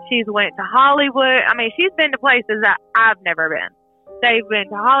 She's went to Hollywood. I mean, she's been to places that I've never been. They've been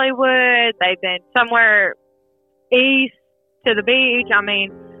to Hollywood. They've been somewhere east to the beach. I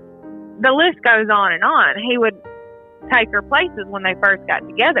mean, the list goes on and on. He would take her places when they first got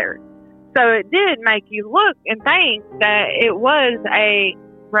together. So it did make you look and think that it was a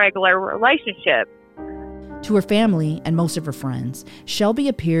regular relationship. To her family and most of her friends, Shelbey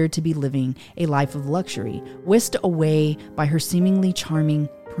appeared to be living a life of luxury, whisked away by her seemingly charming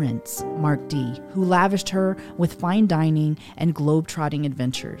prince, Mark D., who lavished her with fine dining and globe-trotting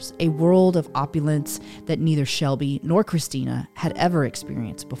adventures, a world of opulence that neither Shelbey nor Christina had ever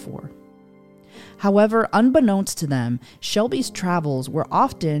experienced before. However, unbeknownst to them, Shelbey's travels were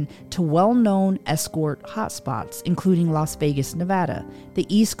often to well-known escort hotspots, including Las Vegas, Nevada, the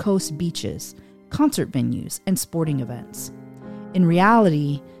East Coast beaches, concert venues, and sporting events. In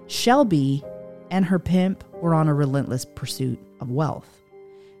reality, Shelbey and her pimp were on a relentless pursuit of wealth.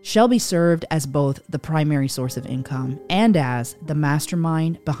 Shelbey served as both the primary source of income and as the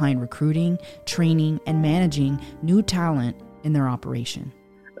mastermind behind recruiting, training, and managing new talent in their operation.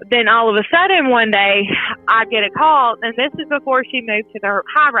 Then all of a sudden one day I get a call, and this is before she moved to the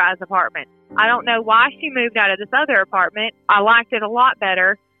high-rise apartment. I don't know why she moved out of this other apartment. I liked it a lot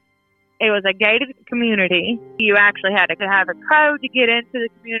better. It was a gated community. You actually had to have a code to get into the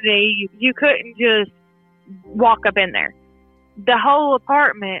community. You couldn't just walk up in there. The whole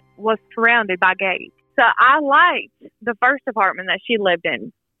apartment was surrounded by gates. So I liked the first apartment that she lived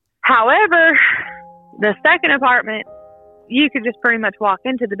in. However, the second apartment, you could just pretty much walk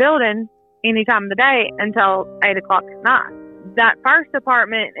into the building any time of the day until 8 o'clock at night. That first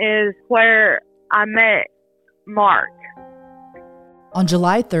apartment is where I met Mark. On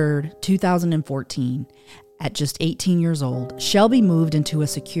July 3rd, 2014, at just 18 years old, Shelbey moved into a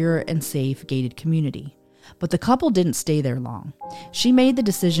secure and safe gated community. But the couple didn't stay there long. She made the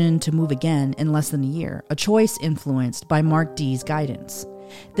decision to move again in less than a year, a choice influenced by Mark D.'s guidance.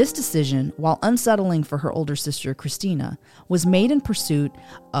 This decision, while unsettling for her older sister Christina, was made in pursuit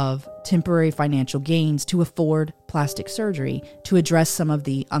of temporary financial gains to afford plastic surgery to address some of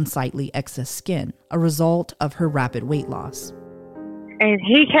the unsightly excess skin, a result of her rapid weight loss. And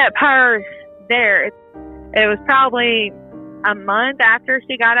he kept her there. It was probably a month after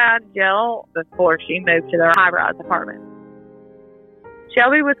she got out of jail before she moved to the high-rise apartment.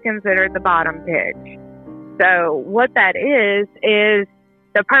 Shelbey was considered the bottom bitch. So what that is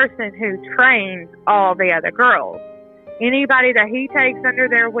the person who trains all the other girls. Anybody that he takes under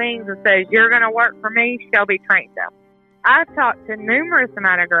their wings and says, you're going to work for me, Shelby trains them. I've talked to numerous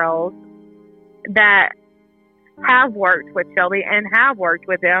amount of girls that have worked with Shelby and have worked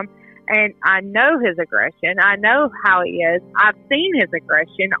with him, and I know his aggression. I know how he is. I've seen his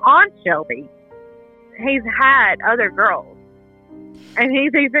aggression on Shelby. He's had other girls, and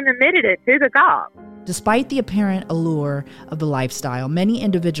he's even admitted it to the cops. Despite the apparent allure of the lifestyle, many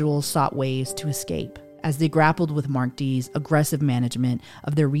individuals sought ways to escape as they grappled with Mark D's aggressive management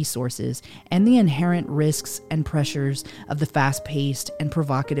of their resources and the inherent risks and pressures of the fast-paced and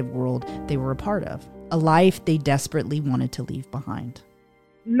provocative world they were a part of, a life they desperately wanted to leave behind.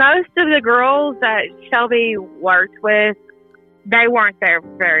 Most of the girls that Shelby worked with, they weren't there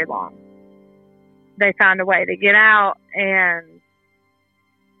very long. They found a way to get out and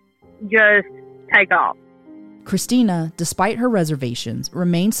just take off. Christina, despite her reservations,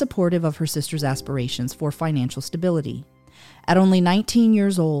 remained supportive of her sister's aspirations for financial stability. At only 19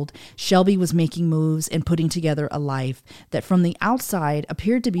 years old, Shelby was making moves and putting together a life that from the outside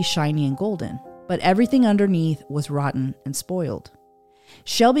appeared to be shiny and golden, but everything underneath was rotten and spoiled.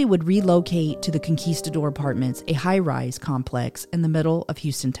 Shelby would relocate to the Conquistador Apartments, a high-rise complex in the middle of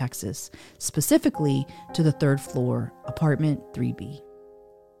Houston, Texas, specifically to the third floor, apartment 3B.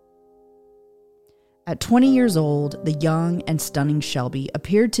 At 20 years old, the young and stunning Shelby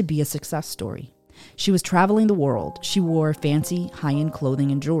appeared to be a success story. She was traveling the world. She wore fancy, high-end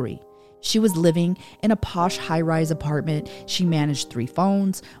clothing and jewelry. She was living in a posh high-rise apartment. She managed 3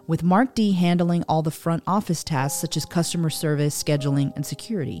 phones, with Mark D handling all the front office tasks such as customer service, scheduling, and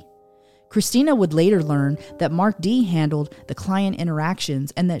security. Christina would later learn that Mark D handled the client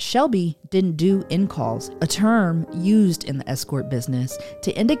interactions and that Shelby didn't do in-calls, a term used in the escort business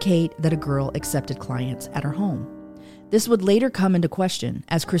to indicate that a girl accepted clients at her home. This would later come into question,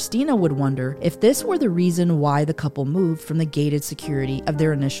 as Christina would wonder if this were the reason why the couple moved from the gated security of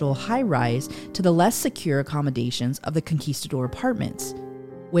their initial high-rise to the less secure accommodations of the Conquistador Apartments,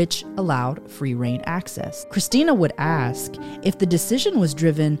 which allowed free-reign access. Christina would ask if the decision was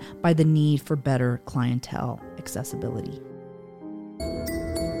driven by the need for better clientele accessibility.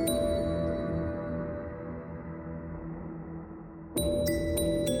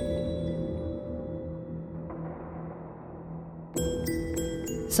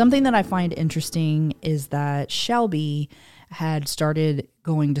 Something that I find interesting is that Shelby had started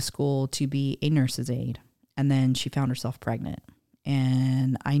going to school to be a nurse's aide, and then she found herself pregnant.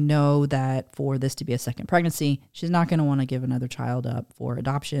 And I know that for this to be a second pregnancy, she's not going to want to give another child up for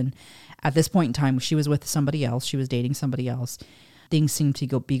adoption. At this point in time, she was with somebody else. She was dating somebody else. Things seemed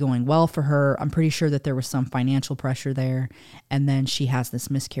to be going well for her. I'm pretty sure that there was some financial pressure there. And then she has this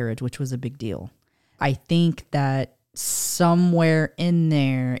miscarriage, which was a big deal. I think that somewhere in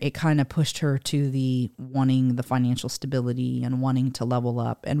there, it kind of pushed her to the wanting the financial stability and wanting to level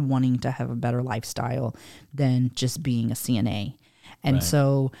up and wanting to have a better lifestyle than just being a CNA. And Right.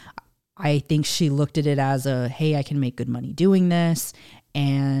 So I think she looked at it as a, hey, I can make good money doing this.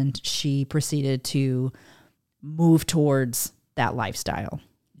 And she proceeded to move towards that lifestyle.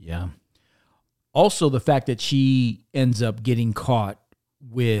 Yeah. Also, the fact that she ends up getting caught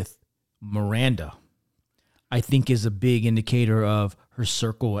with Miranda, I think is a big indicator of her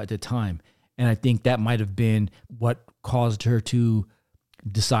circle at the time. And I think that might have been what caused her to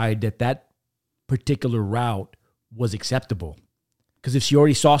decide that that particular route was acceptable. Because if she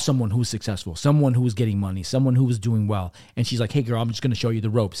already saw someone who was successful, someone who was getting money, someone who was doing well, and she's like, hey, girl, I'm just going to show you the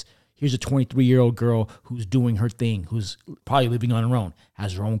ropes. Here's a 23-year-old girl who's doing her thing, who's probably living on her own,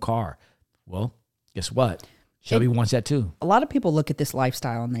 has her own car. Well, guess what? Shelby wants that too. A lot of people look at this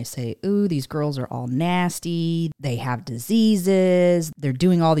lifestyle and they say, ooh, these girls are all nasty. They have diseases. They're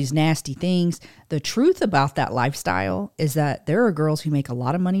doing all these nasty things. The truth about that lifestyle is that there are girls who make a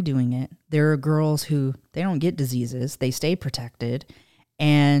lot of money doing it. There are girls who, they don't get diseases. They stay protected.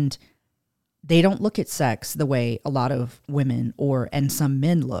 And they don't look at sex the way a lot of women and some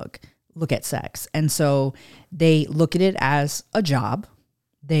men look at sex. And so they look at it as a job.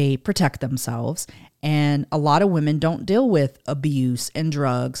 They protect themselves. And a lot of women don't deal with abuse and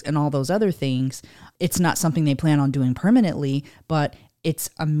drugs and all those other things. It's not something they plan on doing permanently, but it's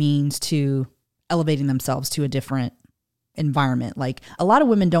a means to elevating themselves to a different environment. Like, a lot of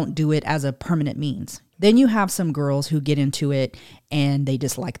women don't do it as a permanent means. Then you have some girls who get into it and they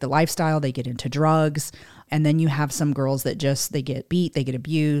dislike the lifestyle. They get into drugs. And then you have some girls that they get beat, they get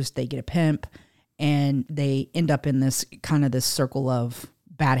abused, they get a pimp, and they end up in this kind of this circle of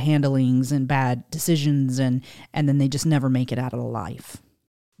bad handlings and bad decisions, and then they just never make it out of the life.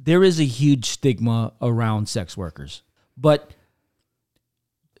 There is a huge stigma around sex workers, but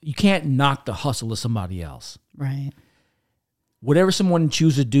you can't knock the hustle of somebody else. Right. whatever someone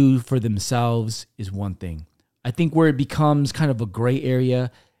chooses to do for themselves is one thing. I think where it becomes kind of a gray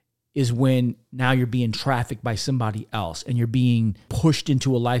area is when now you're being trafficked by somebody else and you're being pushed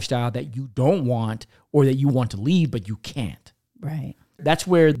into a lifestyle that you don't want or that you want to leave, but you can't. Right. That's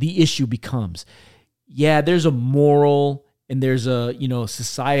where the issue becomes. Yeah, there's a moral and there's a,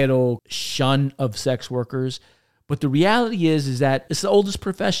 societal shun of sex workers. But the reality is that it's the oldest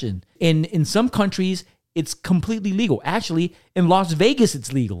profession. And in some countries, it's completely legal. Actually, in Las Vegas,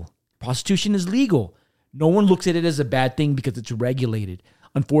 it's legal. Prostitution is legal. No one looks at it as a bad thing because it's regulated.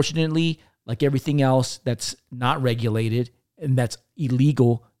 Unfortunately, like everything else that's not regulated and that's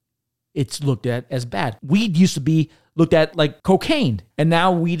illegal, it's looked at as bad. Weed used to be looked at like cocaine, and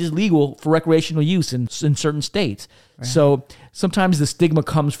now weed is legal for recreational use in certain states. Right. So sometimes the stigma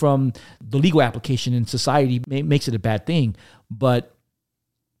comes from the legal application in society, makes it a bad thing. But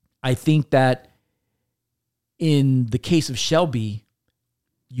I think that in the case of Shelbey,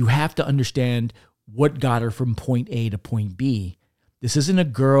 you have to understand what got her from point A to point B. This isn't a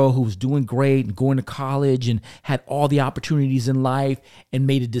girl who was doing great and going to college and had all the opportunities in life and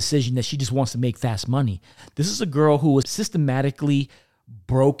made a decision that she just wants to make fast money. This is a girl who was systematically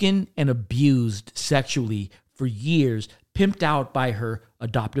broken and abused sexually for years, pimped out by her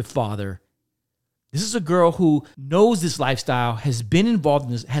adoptive father. This is a girl who knows this lifestyle, has been involved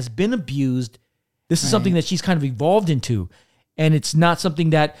in this, has been abused. This is something that she's kind of evolved into. And it's not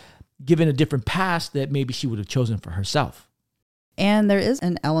something that, given a different past, that maybe she would have chosen for herself. And there is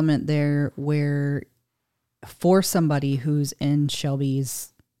an element there where for somebody who's in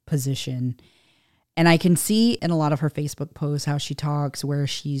Shelbey's position, and I can see in a lot of her Facebook posts how she talks where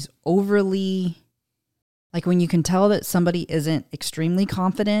she's overly, like when you can tell that somebody isn't extremely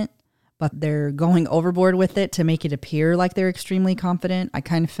confident, but they're going overboard with it to make it appear like they're extremely confident. I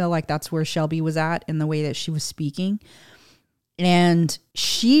kind of feel like that's where Shelbey was at in the way that she was speaking. And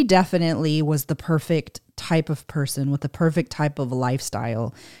she definitely was the perfect type of person with the perfect type of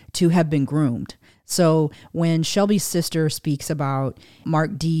lifestyle to have been groomed. So when Shelbey's sister speaks about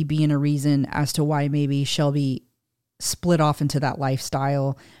Mark D being a reason as to why maybe Shelbey split off into that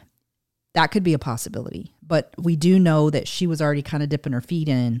lifestyle, that could be a possibility. But we do know that she was already kind of dipping her feet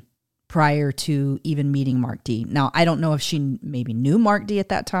in prior to even meeting Mark D. Now, I don't know if she maybe knew Mark D at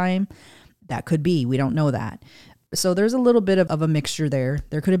that time. That could be. We don't know that. So there's a little bit of a mixture there.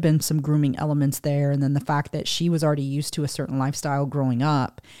 There could have been some grooming elements there. And then the fact that she was already used to a certain lifestyle growing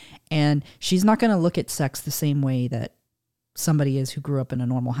up. And she's not going to look at sex the same way that somebody is who grew up in a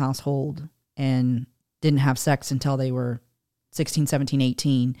normal household and didn't have sex until they were 16, 17,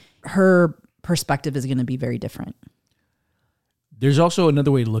 18. Her perspective is going to be very different. There's also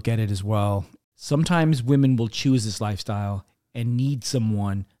another way to look at it as well. Sometimes women will choose this lifestyle and need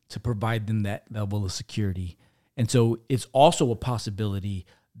someone to provide them that level of security. And so it's also a possibility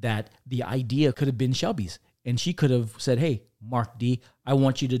that the idea could have been Shelbey's. And she could have said, hey, Mark D, I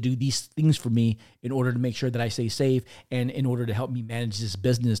want you to do these things for me in order to make sure that I stay safe. And in order to help me manage this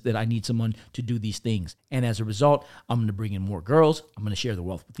business, that I need someone to do these things. And as a result, I'm going to bring in more girls. I'm going to share the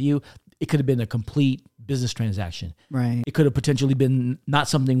wealth with you. It could have been a complete business transaction. Right. It could have potentially been not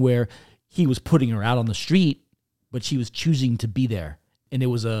something where he was putting her out on the street, but she was choosing to be there. And it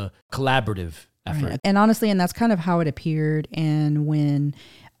was a collaborative effort. Right. And honestly, and that's kind of how it appeared. And when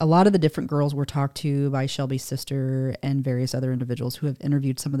a lot of the different girls were talked to by Shelbey's sister and various other individuals who have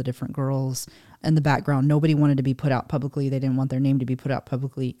interviewed some of the different girls in the background, nobody wanted to be put out publicly. They didn't want their name to be put out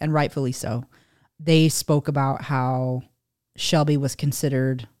publicly, and rightfully so. They spoke about how Shelbey was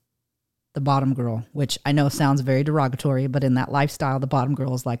considered the bottom girl, which I know sounds very derogatory, but in that lifestyle, the bottom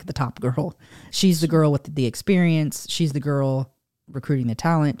girl is like the top girl. She's the girl with the experience. She's the girl recruiting the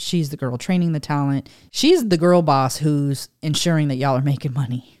talent. She's the girl training the talent. She's the girl boss who's ensuring that y'all are making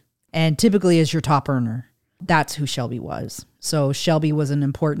money. And typically is your top earner. That's who Shelbey was. So Shelbey was an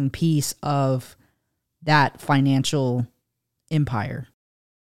important piece of that financial empire.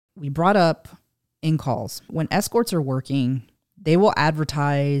 We brought up in-calls. When escorts are working, they will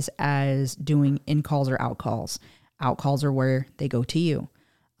advertise as doing in-calls or out-calls. Out-calls are where they go to you.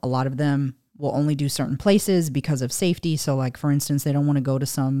 A lot of them will only do certain places because of safety. So like, for instance, they don't want to go to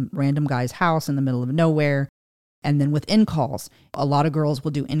some random guy's house in the middle of nowhere. And then with in-calls, a lot of girls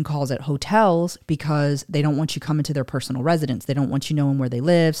will do in-calls at hotels because they don't want you coming to their personal residence. They don't want you knowing where they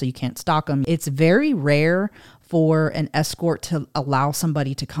live, so you can't stalk them. It's very rare for an escort to allow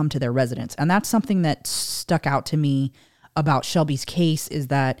somebody to come to their residence. And that's something that stuck out to me about Shelbey's case, is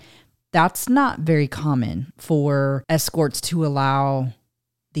that that's not very common for escorts to allow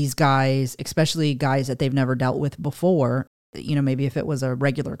these guys, especially guys that they've never dealt with before. You know, maybe if it was a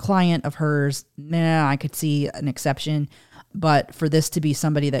regular client of hers, I could see an exception. But for this to be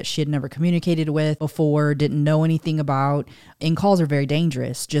somebody that she had never communicated with before, didn't know anything about, in-calls are very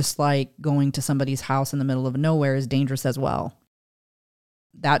dangerous, just like going to somebody's house in the middle of nowhere is dangerous as well.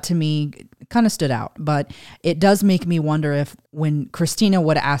 That to me kind of stood out, but it does make me wonder if when Christina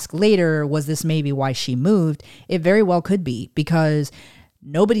would ask later, was this maybe why she moved? It very well could be, because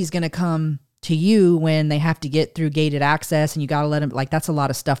nobody's going to come to you when they have to get through gated access and you got to let them, like, that's a lot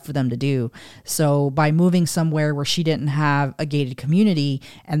of stuff for them to do. So by moving somewhere where she didn't have a gated community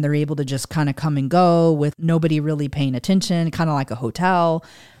and they're able to just kind of come and go with nobody really paying attention, kind of like a hotel,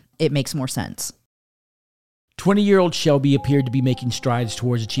 it makes more sense. 20-year-old Shelbey appeared to be making strides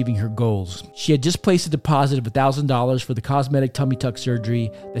towards achieving her goals. She had just placed a deposit of $1,000 for the cosmetic tummy tuck surgery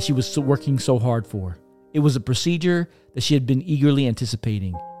that she was working so hard for. It was a procedure that she had been eagerly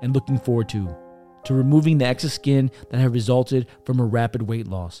anticipating and looking forward to removing the excess skin that had resulted from her rapid weight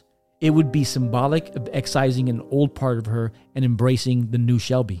loss. It would be symbolic of excising an old part of her and embracing the new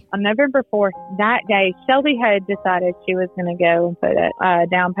Shelbey. On November 4th, that day, Shelby had decided she was going to go and put a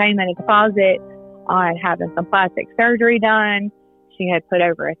down payment, a deposit on having some plastic surgery done. She had put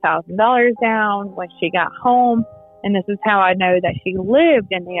over $1,000 down when she got home. And this is how I know that she lived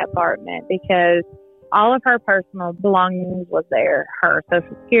in the apartment, because all of her personal belongings was there. Her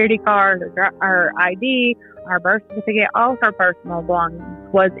social security card, her ID, her birth certificate, all of her personal belongings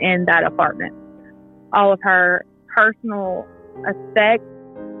was in that apartment. All of her personal effects,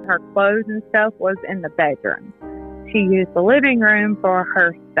 her clothes and stuff was in the bedroom. She used the living room for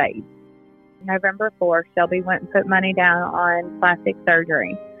her space. November 4th, Shelby went and put money down on plastic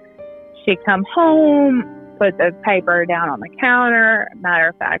surgery. She come home, put the paper down on the counter. Matter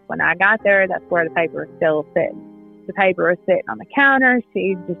of fact, when I got there, that's where the paper was still sitting. The paper was sitting on the counter.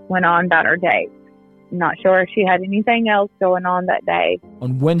 She just went on about her day. I'm not sure if she had anything else going on that day.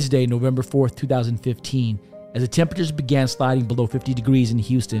 On Wednesday, November 4th, 2015, as the temperatures began sliding below 50 degrees in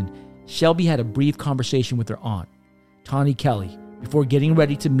Houston, Shelby had a brief conversation with her aunt, Tawny Kelly, before getting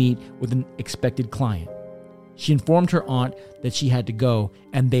ready to meet with an expected client. She informed her aunt that she had to go,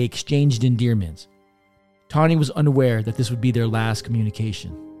 and they exchanged endearments. Tawny was unaware that this would be their last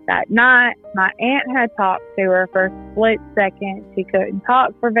communication. That night, my aunt had talked to her for a split second. She couldn't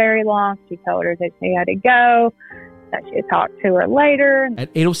talk for very long. She told her that she had to go, that she'd talk to her later.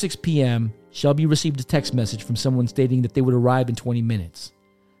 At 8:06 p.m., Shelby received a text message from someone stating that they would arrive in 20 minutes.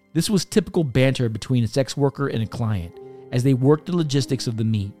 This was typical banter between a sex worker and a client as they worked the logistics of the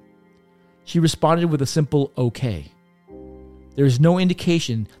meet. She responded with a simple okay. There is no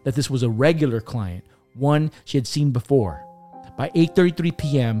indication that this was a regular client, one she had seen before. By 8:33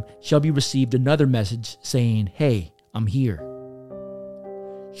 p.m., Shelby received another message saying, "Hey, I'm here."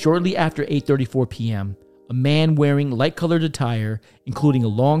 Shortly after 8:34 p.m., a man wearing light-colored attire, including a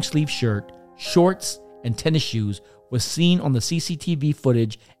long-sleeve shirt, shorts, and tennis shoes, was seen on the CCTV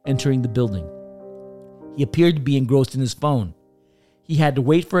footage entering the building. He appeared to be engrossed in his phone. He had to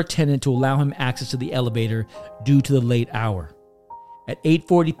wait for a tenant to allow him access to the elevator due to the late hour. At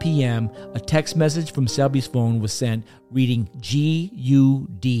 8:40 p.m., a text message from Shelby's phone was sent reading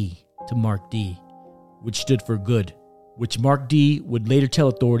GUD to Mark D, which stood for good, which Mark D would later tell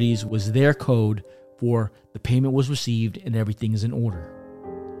authorities was their code for the payment was received and everything is in order.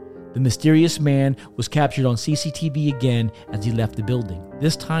 The mysterious man was captured on CCTV again as he left the building,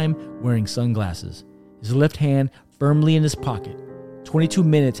 this time wearing sunglasses, his left hand firmly in his pocket. 22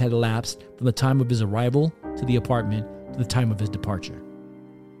 minutes had elapsed from the time of his arrival to the apartment to the time of his departure.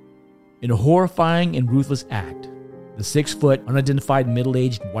 In a horrifying and ruthless act, the 6-foot, unidentified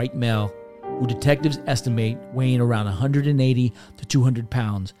middle-aged white male, who detectives estimate weighing around 180 to 200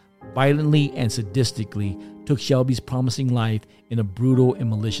 pounds, violently and sadistically took Shelby's promising life in a brutal and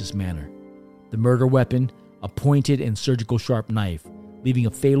malicious manner. The murder weapon, a pointed and surgical sharp knife, leaving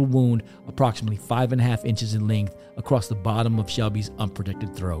a fatal wound approximately 5.5 inches in length across the bottom of Shelby's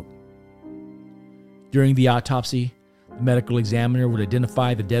unprotected throat. During the autopsy, the medical examiner would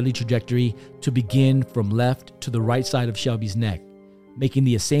identify the deadly trajectory to begin from left to the right side of Shelby's neck, making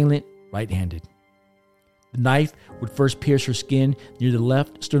the assailant right-handed. The knife would first pierce her skin near the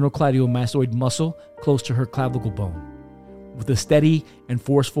left sternocleidomastoid muscle close to her clavicle bone. With a steady and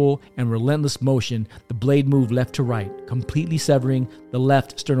forceful and relentless motion, the blade moved left to right, completely severing the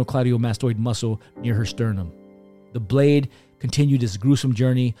left sternocleidomastoid muscle near her sternum. The blade continued its gruesome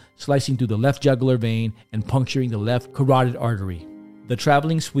journey, slicing through the left jugular vein and puncturing the left carotid artery. The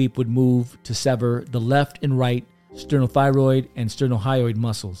traveling sweep would move to sever the left and right sternothyroid and sternohyoid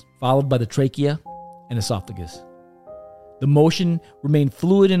muscles, followed by the trachea and esophagus. The motion remained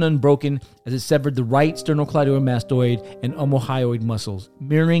fluid and unbroken as it severed the right sternocleidomastoid and omohyoid muscles,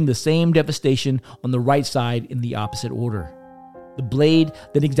 mirroring the same devastation on the right side in the opposite order. The blade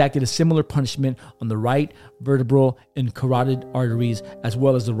then exacted a similar punishment on the right vertebral and carotid arteries as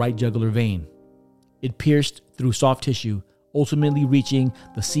well as the right jugular vein. It pierced through soft tissue, ultimately reaching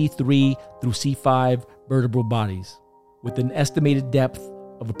the C3 through C5 vertebral bodies, with an estimated depth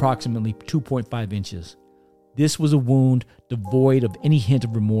of approximately 2.5 inches. This was a wound devoid of any hint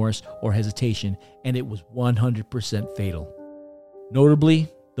of remorse or hesitation, and it was 100% fatal. Notably,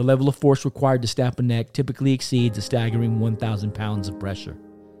 the level of force required to snap a neck typically exceeds a staggering 1,000 pounds of pressure.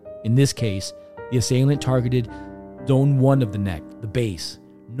 In this case, the assailant targeted zone 1 of the neck, the base,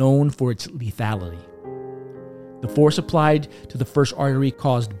 known for its lethality. The force applied to the first artery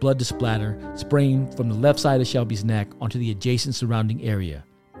caused blood to splatter, spraying from the left side of Shelbey's neck onto the adjacent surrounding area,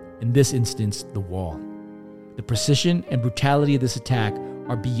 in this instance, the wall. The precision and brutality of this attack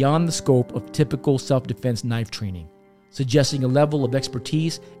are beyond the scope of typical self-defense knife training, suggesting a level of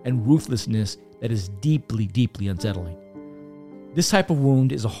expertise and ruthlessness that is deeply, deeply unsettling. This type of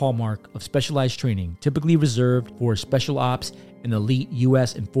wound is a hallmark of specialized training, typically reserved for special ops and elite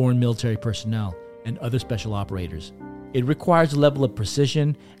U.S. and foreign military personnel and other special operators. It requires a level of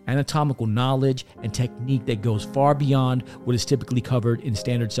precision, anatomical knowledge, and technique that goes far beyond what is typically covered in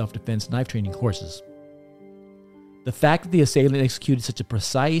standard self-defense knife training courses. The fact that the assailant executed such a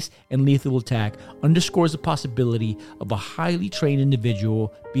precise and lethal attack underscores the possibility of a highly trained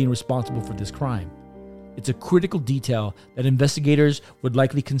individual being responsible for this crime. It's a critical detail that investigators would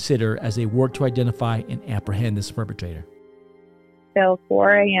likely consider as they work to identify and apprehend this perpetrator. Till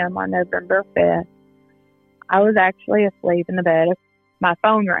 4 a.m. on November 5th, I was actually asleep in the bed. My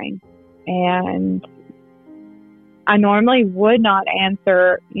phone rang, and I normally would not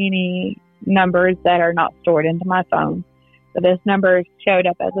answer any numbers that are not stored into my phone, but this number showed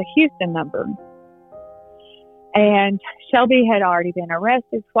up as a Houston number. And Shelbey had already been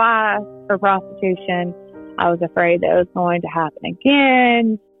arrested twice for prostitution. I was afraid that it was going to happen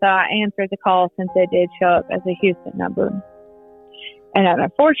again, so I answered the call since it did show up as a Houston number. And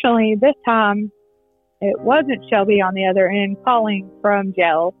unfortunately, this time, it wasn't Shelbey on the other end calling from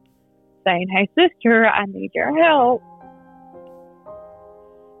jail saying, "Hey, sister, I need your help."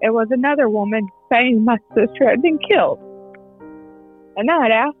 It was another woman saying my sister had been killed. And I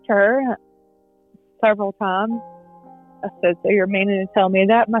had asked her several times. I said, "So you're meaning to tell me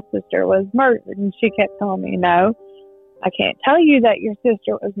that my sister was murdered?" And she kept telling me, "No, I can't tell you that your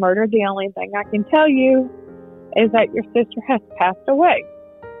sister was murdered. The only thing I can tell you is that your sister has passed away."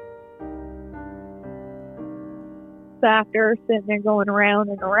 So after sitting there going around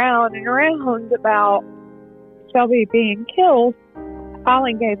and around and around about Shelbey being killed, I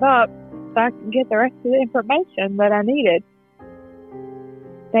finally gave up so I could get the rest of the information that I needed.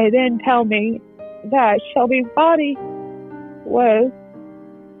 They then tell me that Shelbey's body was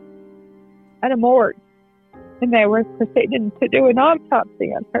at a morgue, and they were proceeding to do an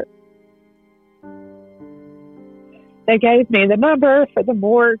autopsy on her. They gave me the number for the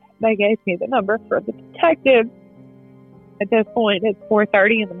morgue. They gave me the number for the detective. At this point, it's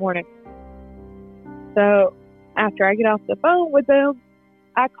 4:30 in the morning. So after I get off the phone with them,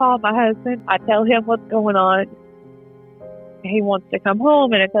 I call my husband. I tell him what's going on. He wants to come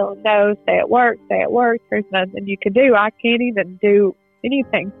home, and I tell him, "No, stay at work, stay at work. There's nothing you can do. I can't even do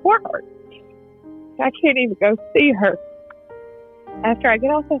anything for her. I can't even go see her." After I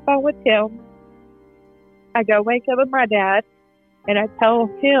get off the phone with him, I go wake up with my dad, and I tell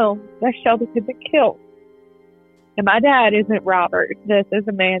him that Shelbey had been killed. And my dad isn't Robert. This is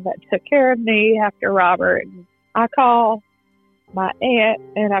a man that took care of me after Robert. And I call my aunt,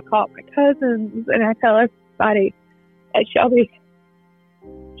 and I call my cousins, and I tell everybody that Shelbey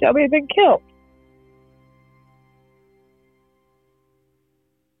had been killed.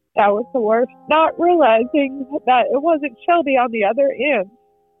 That was the worst, not realizing that it wasn't Shelbey on the other end.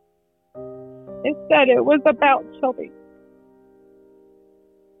 Instead, it was about Shelbey.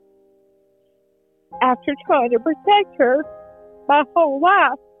 After trying to protect her my whole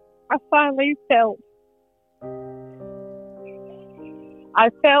life, I finally failed. I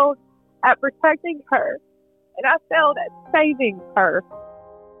failed at protecting her, and I failed at saving her.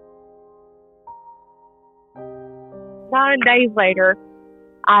 9 days later,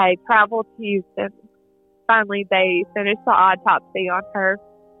 I traveled to Houston. Finally, they finished the autopsy on her.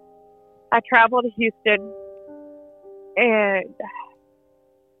 I traveled to Houston, and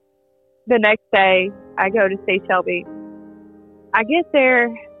the next day, I go to see Shelbey. I get there,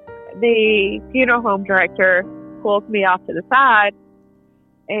 the funeral home director pulls me off to the side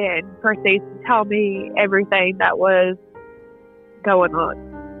and proceeds to tell me everything that was going on.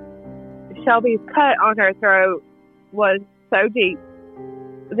 Shelbey's cut on her throat was so deep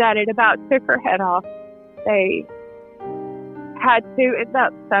that it about took her head off. They had to end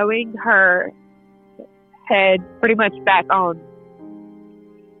up sewing her head pretty much back on.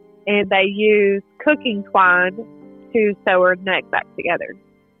 And they used cooking twine to sew her neck back together.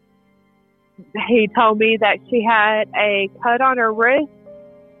 He told me that she had a cut on her wrist,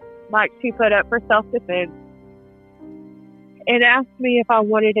 like she put up for self-defense, and asked me if I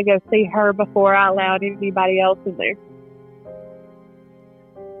wanted to go see her before I allowed anybody else in there.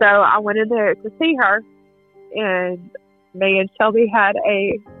 So I went in there to see her, and me and Shelby had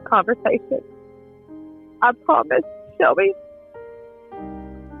a conversation. I promised Shelby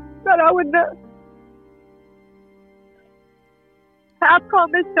that I would know. I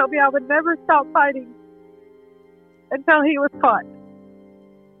promised Shelby I would never stop fighting until he was caught.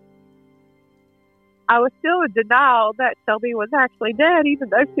 I was still in denial that Shelby was actually dead, even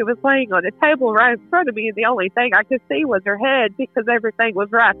though she was laying on a table right in front of me, and the only thing I could see was her head because everything was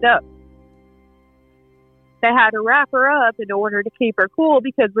wrapped up. They had to wrap her up in order to keep her cool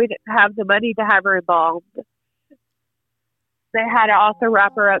because we didn't have the money to have her embalmed. They had to also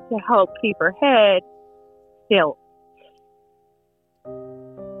wrap her up to help keep her head still.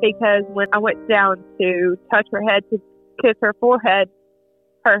 Because when I went down to touch her head to kiss her forehead,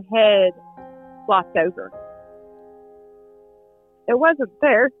 her head flopped over. It wasn't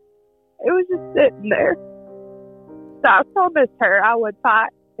there. It was just sitting there. So I promised her I would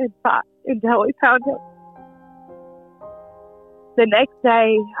fight and fight until we found him. The next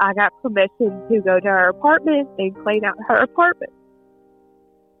day, I got permission to go to her apartment and clean out her apartment,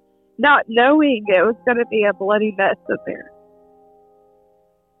 not knowing it was going to be a bloody mess in there.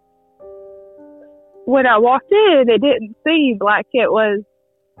 When I walked in, it didn't seem like it was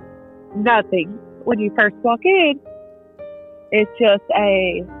nothing. When you first walk in, it's just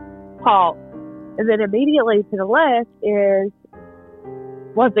a hall. And then immediately to the left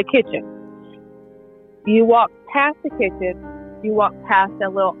was the kitchen. You walk past the kitchen, you walk past a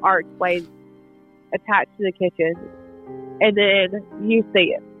little archway attached to the kitchen, and then you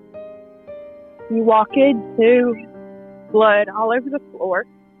see it. You walk into blood all over the floor,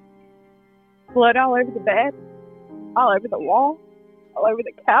 blood all over the bed, all over the wall, all over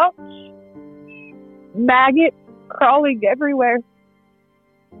the couch, maggots crawling everywhere.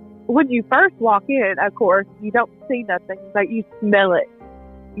 When you first walk in, of course, you don't see nothing, but you smell it.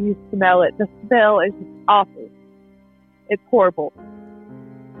 You smell it. The smell is just awful. It's horrible.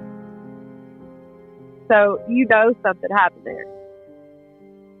 So you know something happened there.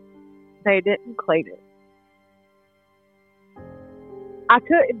 They didn't clean it. I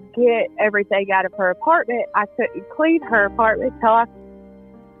couldn't get everything out of her apartment. I couldn't clean her apartment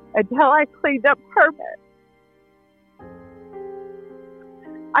until I cleaned up her mess.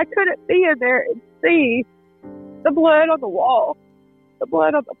 I couldn't be in there and see the blood on the wall, the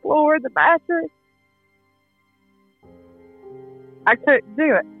blood on the floor, the mattress. I couldn't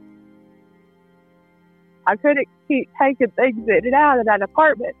do it. I couldn't keep taking things in and out of that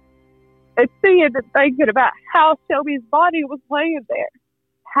apartment and seeing and thinking about how Shelby's body was laying there.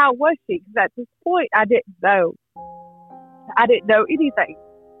 How was she? Because at this point, I didn't know. I didn't know anything.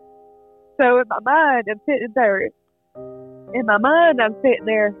 So in my mind, I'm sitting there. In my mind, I'm sitting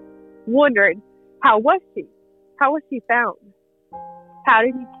there wondering, how was she? How was she found? How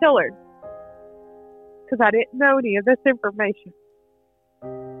did he kill her? Because I didn't know any of this information.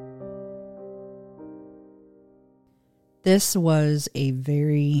 This was a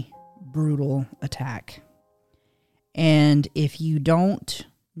very brutal attack. And if you don't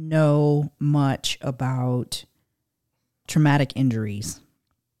know much about traumatic injuries,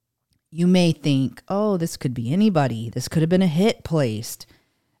 you may think, oh, this could be anybody. This could have been a hit placed.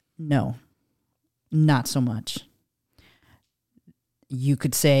 No, not so much. You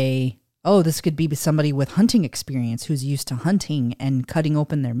could say, oh, this could be somebody with hunting experience who's used to hunting and cutting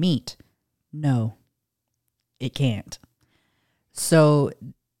open their meat. No, it can't. So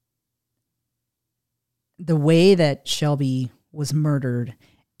the way that Shelby was murdered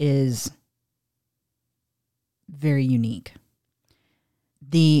is very unique.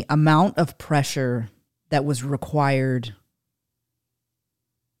 The amount of pressure that was required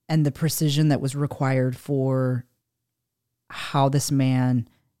and the precision that was required for how this man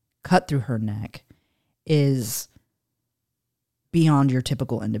cut through her neck is beyond your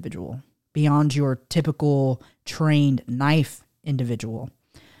typical individual, beyond your typical trained knife individual.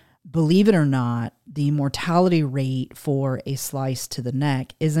 Believe it or not, the mortality rate for a slice to the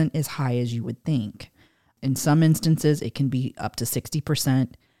neck isn't as high as you would think. In some instances, it can be up to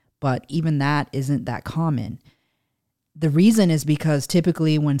 60%, but even that isn't that common. The reason is because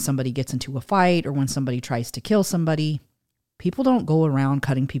typically when somebody gets into a fight or when somebody tries to kill somebody, people don't go around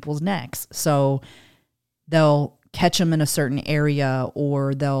cutting people's necks. So they'll catch them in a certain area,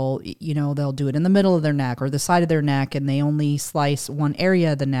 or they'll do it in the middle of their neck or the side of their neck, and they only slice one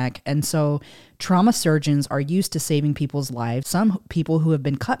area of the neck. And so trauma surgeons are used to saving people's lives. Some people who have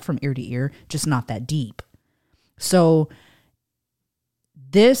been cut from ear to ear, just not that deep. So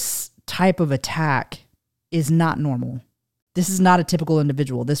this type of attack is not normal. This is not a typical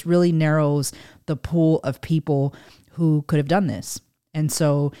individual. This really narrows the pool of people who could have done this. And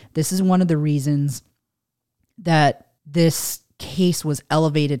so this is one of the reasons that this case was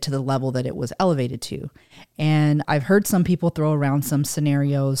elevated to the level that it was elevated to. And I've heard some people throw around some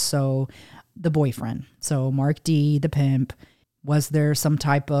scenarios. So the boyfriend, so Mark D, the pimp, was there some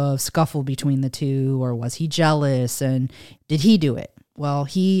type of scuffle between the two, or was he jealous, and did he do it? Well,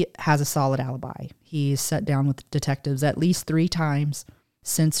 he has a solid alibi. He's sat down with detectives at least 3 times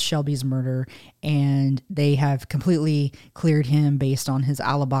since Shelbey's murder, and they have completely cleared him based on his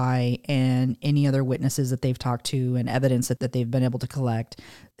alibi and any other witnesses that they've talked to and evidence that they've been able to collect.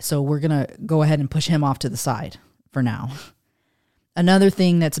 So we're going to go ahead and push him off to the side for now. Another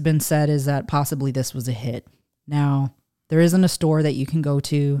thing that's been said is that possibly this was a hit. Now, there isn't a store that you can go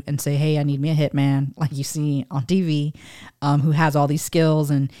to and say, hey, I need me a hitman, like you see on TV, who has all these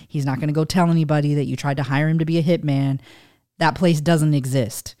skills, and he's not going to go tell anybody that you tried to hire him to be a hitman. That place doesn't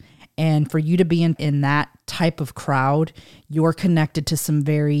exist. And for you to be in that type of crowd, you're connected to some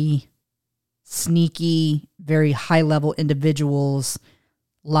very sneaky, very high-level individuals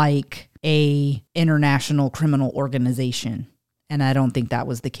like a international criminal organization. And I don't think that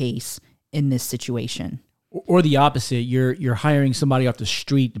was the case in this situation. Or the opposite, you're hiring somebody off the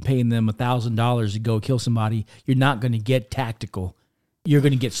street and paying them $1,000 to go kill somebody. You're not going to get tactical. You're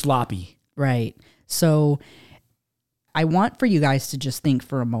going to get sloppy. Right. So I want for you guys to just think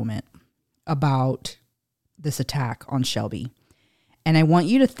for a moment about this attack on Shelbey. And I want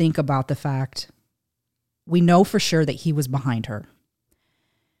you to think about the fact we know for sure that he was behind her.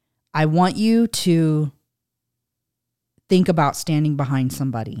 I want you to think about standing behind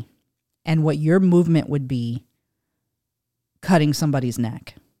somebody and what your movement would be cutting somebody's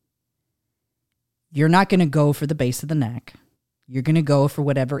neck. You're not going to go for the base of the neck. You're going to go for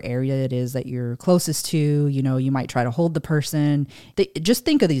whatever area it is that you're closest to. You know, you might try to hold the person. Just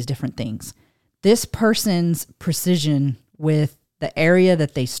think of these different things. This person's precision with the area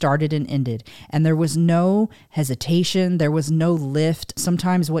that they started and ended. And there was no hesitation. There was no lift.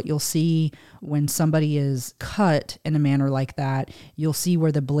 Sometimes what you'll see when somebody is cut in a manner like that, you'll see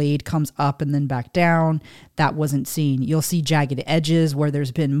where the blade comes up and then back down. That wasn't seen. You'll see jagged edges where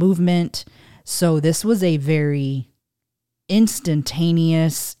there's been movement. So this was a very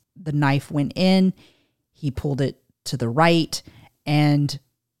instantaneous, the knife went in, he pulled it to the right and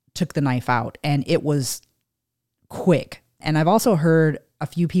took the knife out. And it was quick. And I've also heard a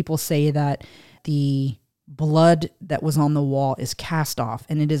few people say that the blood that was on the wall is cast off,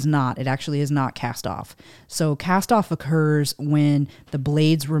 and it is not. It actually is not cast off. So cast off occurs when the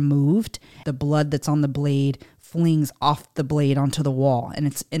blade's removed. The blood that's on the blade flings off the blade onto the wall, and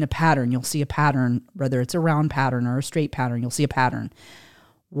it's in a pattern. You'll see a pattern, whether it's a round pattern or a straight pattern, you'll see a pattern.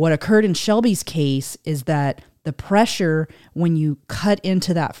 What occurred in Shelbey's case is that the pressure when you cut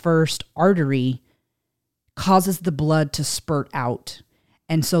into that first artery causes the blood to spurt out.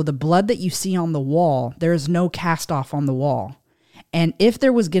 And so the blood that you see on the wall, there is no cast off on the wall. And if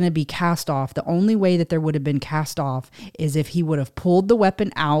there was going to be cast off, the only way that there would have been cast off is if he would have pulled the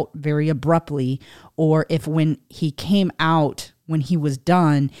weapon out very abruptly, or if when he came out, when he was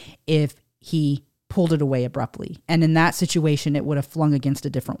done, if he pulled it away abruptly. And in that situation, it would have flung against a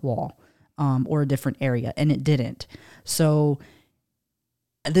different wall or a different area, and it didn't. So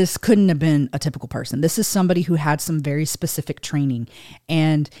this couldn't have been a typical person. This is somebody who had some very specific training.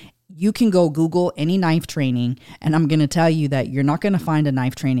 And you can go Google any knife training, and I'm going to tell you that you're not going to find a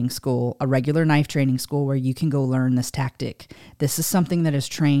knife training school, a regular knife training school where you can go learn this tactic. This is something that is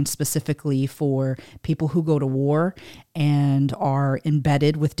trained specifically for people who go to war and are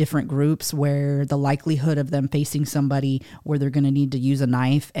embedded with different groups where the likelihood of them facing somebody where they're going to need to use a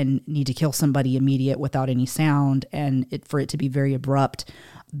knife and need to kill somebody immediate without any sound and for it to be very abrupt,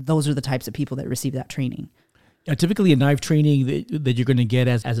 those are the types of people that receive that training. Typically a knife training that you're going to get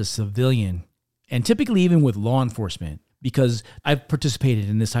as a civilian, and typically even with law enforcement, because I've participated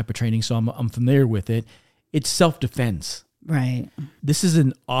in this type of training, so I'm familiar with it. It's self-defense. Right. This is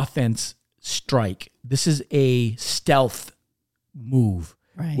an offense strike. This is a stealth move.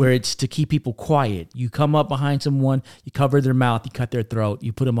 Right. Where it's to keep people quiet. You come up behind someone, you cover their mouth, you cut their throat,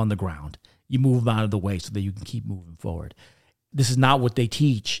 you put them on the ground. You move them out of the way so that you can keep moving forward. This is not what they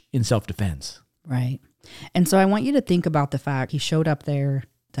teach in self-defense. Right. And so I want you to think about the fact he showed up there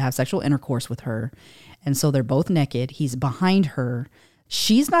to have sexual intercourse with her. And so they're both naked. He's behind her.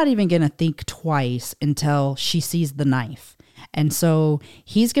 She's not even going to think twice until she sees the knife. And so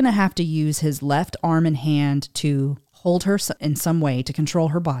he's going to have to use his left arm and hand to hold her in some way to control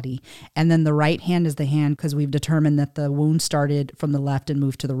her body. And then the right hand is the hand, because we've determined that the wound started from the left and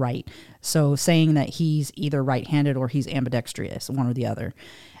moved to the right. So saying that he's either right-handed or he's ambidextrous, one or the other.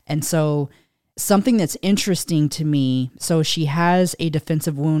 And so something that's interesting to me, so she has a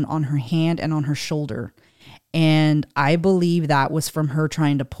defensive wound on her hand and on her shoulder. And I believe that was from her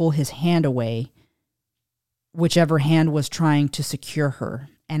trying to pull his hand away, whichever hand was trying to secure her.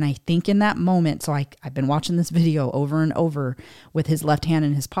 And I think in that moment, so I've been watching this video over and over with his left hand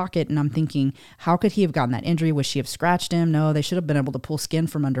in his pocket, and I'm thinking, how could he have gotten that injury? Would she have scratched him? No, they should have been able to pull skin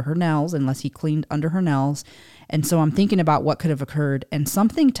from under her nails unless he cleaned under her nails. And so I'm thinking about what could have occurred. And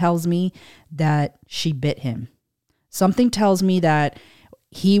something tells me that she bit him. Something tells me that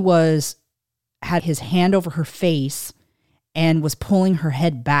he had his hand over her face and was pulling her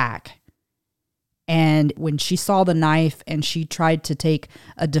head back. And when she saw the knife and she tried to take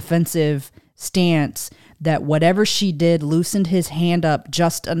a defensive stance, that whatever she did loosened his hand up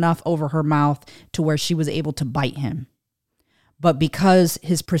just enough over her mouth to where she was able to bite him. But because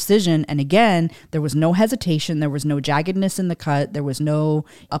his precision, and again, there was no hesitation, there was no jaggedness in the cut, there was no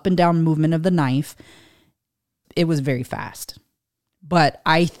up and down movement of the knife, it was very fast. But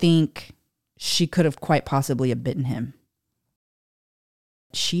I think she could have quite possibly have bitten him.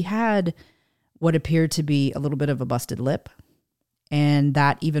 She had what appeared to be a little bit of a busted lip. And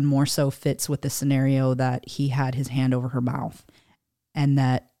that even more so fits with the scenario that he had his hand over her mouth. And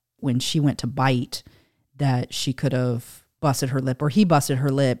that when she went to bite, that she could have busted her lip, or he busted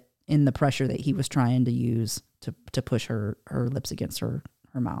her lip in the pressure that he was trying to use to push her lips against her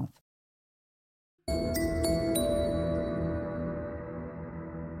mouth.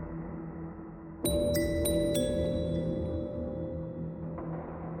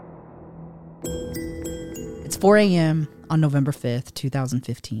 It's 4 a.m. on November 5th,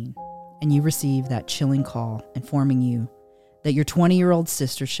 2015, and you receive that chilling call informing you that your 20-year-old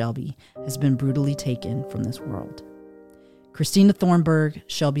sister, Shelbey, has been brutally taken from this world. Christina Thornburgh,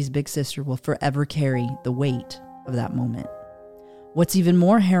 Shelbey's big sister, will forever carry the weight of that moment. What's even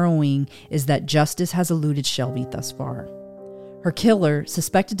more harrowing is that justice has eluded Shelbey thus far. Her killer,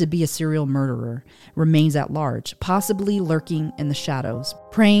 suspected to be a serial murderer, remains at large, possibly lurking in the shadows,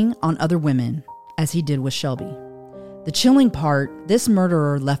 preying on other women, as he did with Shelbey. The chilling part, this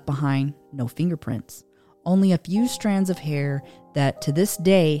murderer left behind no fingerprints, only a few strands of hair that to this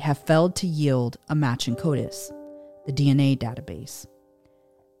day have failed to yield a match in CODIS, the DNA database.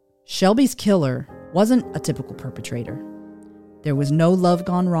 Shelbey's killer wasn't a typical perpetrator. There was no love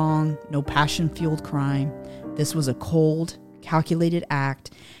gone wrong, no passion-fueled crime. This was a cold, calculated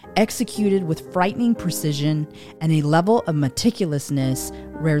act executed with frightening precision and a level of meticulousness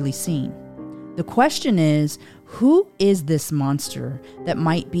rarely seen. The question is, who is this monster that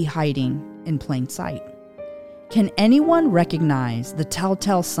might be hiding in plain sight? Can anyone recognize the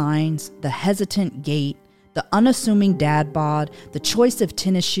telltale signs, the hesitant gait, the unassuming dad bod, the choice of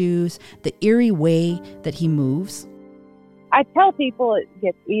tennis shoes, the eerie way that he moves? I tell people it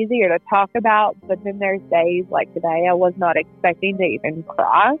gets easier to talk about, but then there's days like today I was not expecting to even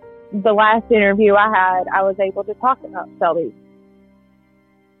cry. The last interview I had, I was able to talk about Shelbey.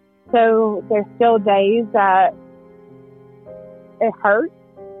 So there's still days that it hurts,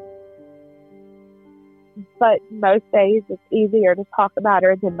 but most days it's easier to talk about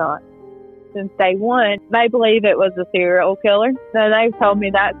her than not. Since day one, they believe it was a serial killer. So they've told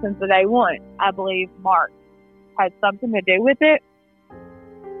me that since the day one. I believe Mark had something to do with it.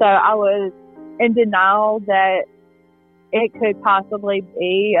 So I was in denial that it could possibly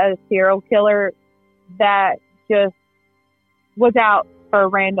be a serial killer that just was out for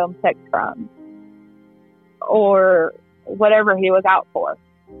random sex crimes or whatever he was out for.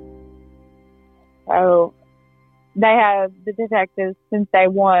 So the detectives since day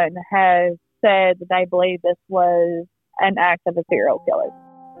one have said that they believe this was an act of a serial killer.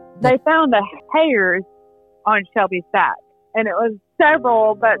 They found the hairs on Shelbey's back, and it was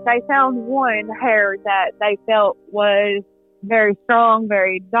several, but they found one hair that they felt was very strong,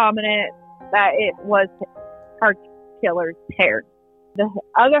 very dominant, that it was her killer's hair. The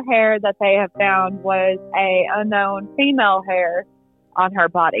other hair that they have found was a unknown female hair on her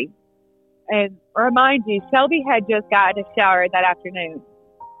body. And remind you, Shelbey had just gotten a shower that afternoon,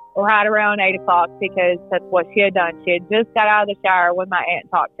 right around 8 o'clock, because that's what she had done. She had just got out of the shower when my aunt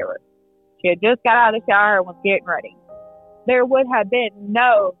talked to her. She had just got out of the shower and was getting ready. There would have been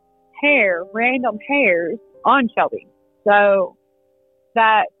no hair, random hairs on Shelbey. So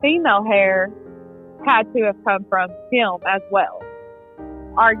that female hair had to have come from him as well.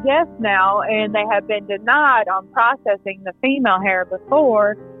 Our guess now, and they have been denied on processing the female hair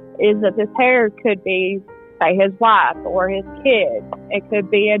before, is that this hair could be, say, his wife or his kid. It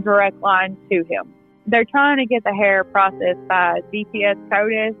could be a direct line to him. They're trying to get the hair processed by DPS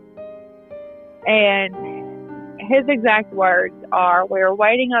CODIS, and his exact words are, "We're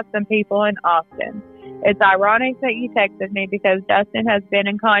waiting on some people in Austin. It's ironic that you texted me because Dustin has been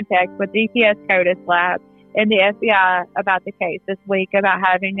in contact with DPS CODIS Lab and the FBI about the case this week about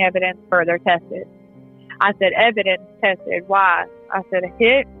having evidence further tested." I said, "Evidence tested? Why?" I said, "A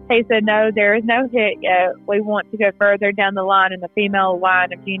hit?" He said, "No, there is no hit yet. We want to go further down the line in the female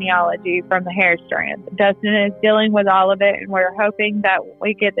line of genealogy from the hair strands. Dustin is dealing with all of it, and we're hoping that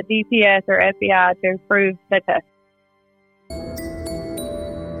we get the DPS or FBI to approve the test."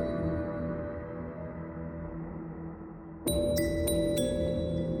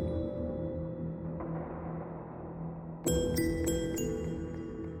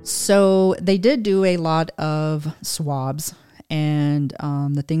 So they did do a lot of swabs, and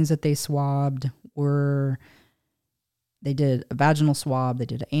the things that they swabbed were, they did a vaginal swab, they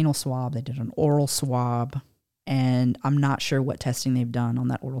did an anal swab, they did an oral swab, and I'm not sure what testing they've done on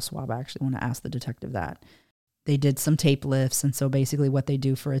that oral swab. I actually want to ask the detective that. They did some tape lifts, and so basically what they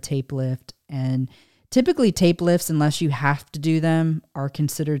do for a tape lift, and typically tape lifts, unless you have to do them, are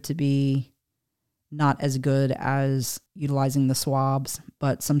considered to be not as good as utilizing the swabs,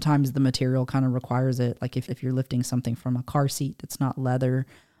 but sometimes the material kind of requires it. Like if you're lifting something from a car seat that's not leather,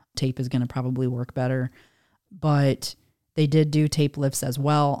 tape is going to probably work better. But they did do tape lifts as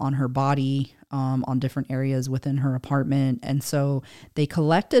well on her body, on different areas within her apartment. And so they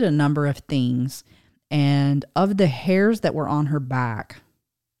collected a number of things. And of the hairs that were on her back,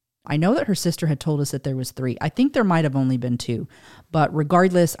 I know that her sister had told us that there was 3. I think there might have only been 2. But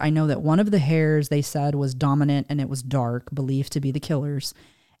regardless, I know that one of the hairs they said was dominant and it was dark, believed to be the killer's.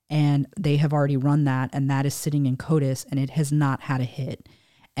 And they have already run that, and that is sitting in CODIS, and it has not had a hit.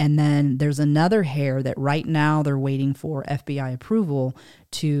 And then there's another hair that right now they're waiting for FBI approval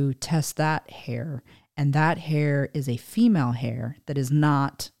to test that hair. And that hair is a female hair that is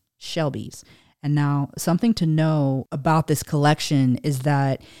not Shelbey's. And now something to know about this collection is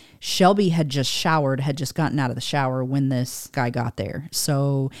that Shelbey had just showered, had just gotten out of the shower when this guy got there.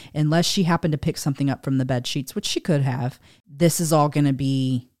 So unless she happened to pick something up from the bed sheets, which she could have, this is all going to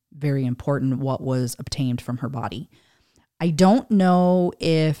be very important, what was obtained from her body. I don't know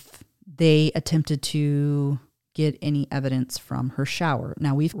if they attempted to get any evidence from her shower.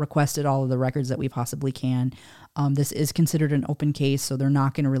 Now, we've requested all of the records that we possibly can. This is considered an open case, so they're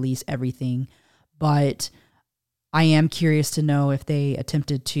not going to release everything. But I am curious to know if they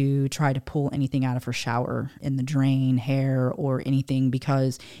attempted to try to pull anything out of her shower in the drain, hair, or anything,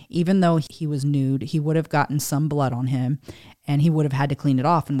 because even though he was nude, he would have gotten some blood on him and he would have had to clean it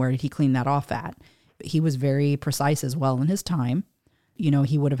off. And where did he clean that off at? He was very precise as well in his time. You know,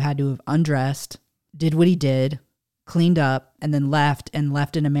 he would have had to have undressed, did what he did, cleaned up, and then left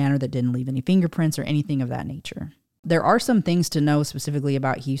in a manner that didn't leave any fingerprints or anything of that nature. There are some things to know specifically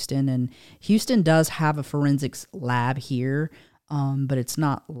about Houston, and Houston does have a forensics lab here, but it's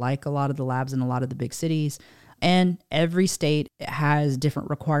not like a lot of the labs in a lot of the big cities. And every state has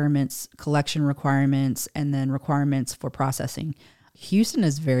different requirements, collection requirements, and then requirements for processing. Houston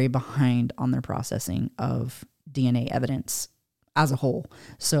is very behind on their processing of DNA evidence as a whole.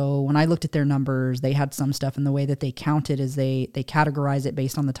 So when I looked at their numbers, they had some stuff in the way that they count it is they categorize it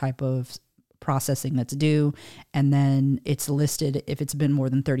based on the type of processing that's due, and then it's listed if it's been more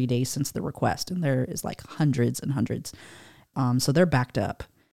than 30 days since the request, and there is like hundreds and hundreds. So they're backed up.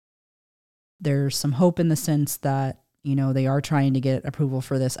 There's some hope in the sense that, you know, they are trying to get approval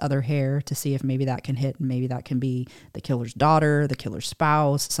for this other hair to see if maybe that can hit, and maybe that can be the killer's daughter, the killer's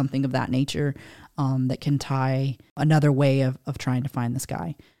spouse, something of that nature, that can tie another way of trying to find this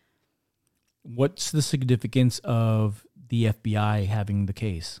guy. What's the significance of the FBI having the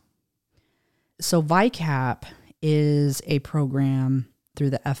case? So VICAP is a program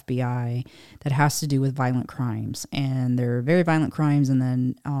through the FBI that has to do with violent crimes, and there are very violent crimes and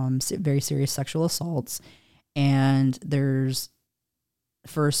then very serious sexual assaults. And there's,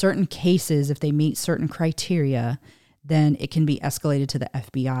 for certain cases, if they meet certain criteria, then it can be escalated to the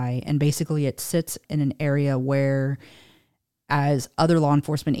FBI. And basically it sits in an area where, as other law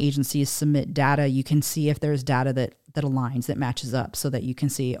enforcement agencies submit data, you can see if there's data that aligns, that matches up, so that you can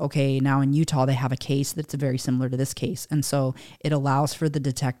see, okay, now in Utah, they have a case that's very similar to this case. And so it allows for the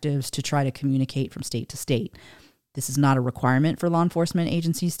detectives to try to communicate from state to state. This is not a requirement for law enforcement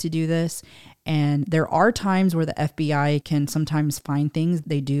agencies to do this. And there are times where the FBI can sometimes find things.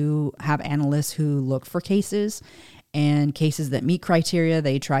 They do have analysts who look for cases, and cases that meet criteria,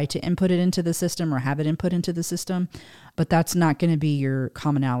 they try to input it into the system or have it input into the system. But that's not going to be your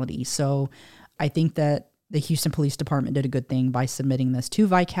commonality. So I think that the Houston Police Department did a good thing by submitting this to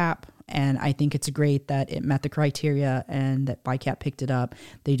VICAP. And I think it's great that it met the criteria and that VICAP picked it up.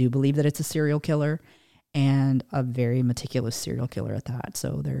 They do believe that it's a serial killer, and a very meticulous serial killer at that.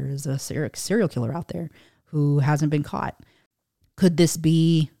 So there is a serial killer out there who hasn't been caught. Could this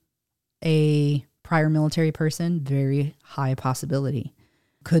be a prior military person? Very high possibility.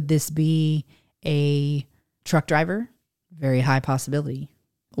 Could this be a truck driver? Very high possibility.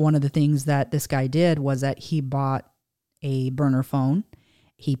 One of the things that this guy did was that he bought a burner phone.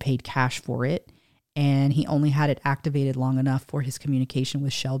 He paid cash for it, and he only had it activated long enough for his communication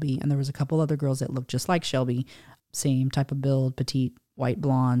with Shelbey. And there was a couple other girls that looked just like Shelbey, same type of build, petite, white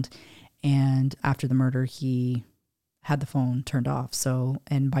blonde. And after the murder, he had the phone turned off. So,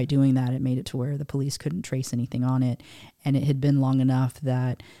 and by doing that, it made it to where the police couldn't trace anything on it. And it had been long enough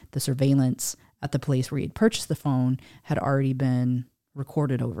that the surveillance at the place where he had purchased the phone had already been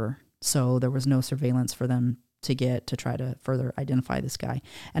recorded over. So there was no surveillance for them to get to try to further identify this guy.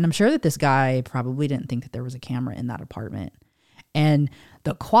 And I'm sure that this guy probably didn't think that there was a camera in that apartment. And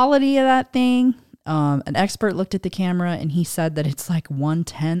the quality of that thing, an expert looked at the camera and he said that it's like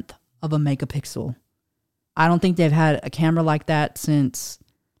 1/10 of a megapixel. I don't think they've had a camera like that since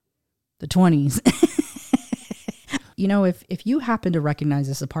the 20s. You know, if you happen to recognize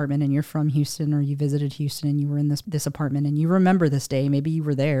this apartment and you're from Houston, or you visited Houston and you were in this apartment and you remember this day, maybe you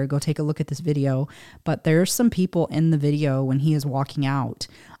were there, go take a look at this video. But there's some people in the video when he is walking out.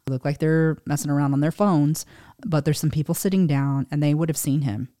 They look like they're messing around on their phones, but there's some people sitting down and they would have seen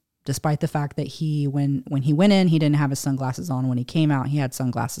him. Despite the fact that when he went in, he didn't have his sunglasses on. When he came out, he had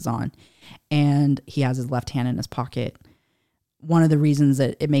sunglasses on, and he has his left hand in his pocket. One of the reasons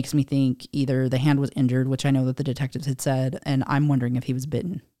that it makes me think either the hand was injured, which I know that the detectives had said, and I'm wondering if he was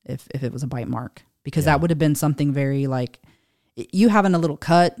bitten, if it was a bite mark, because that would have been something very like, you having a little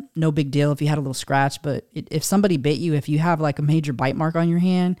cut, no big deal if you had a little scratch, but if somebody bit you, if you have like a major bite mark on your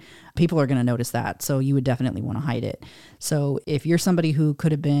hand, people are going to notice that. So you would definitely want to hide it. So if you're somebody who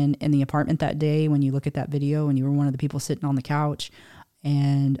could have been in the apartment that day when you look at that video and you were one of the people sitting on the couch,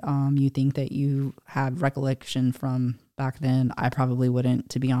 and you think that you have recollection from back then, I probably wouldn't,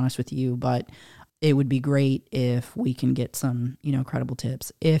 to be honest with you, but it would be great if we can get some, credible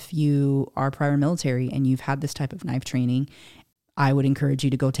tips. If you are prior military and you've had this type of knife training, I would encourage you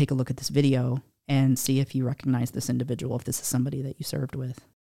to go take a look at this video and see if you recognize this individual, if this is somebody that you served with.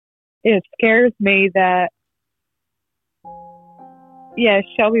 It scares me that,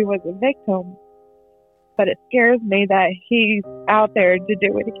 Shelby was a victim, but it scares me that he's out there to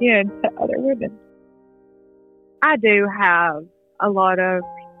do it again to other women. I do have a lot of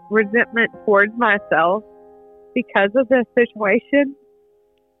resentment towards myself because of this situation.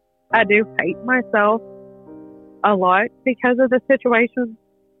 I do hate myself a lot because of the situation.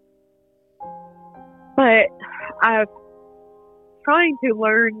 But I'm trying to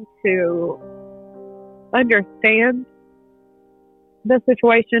learn to understand the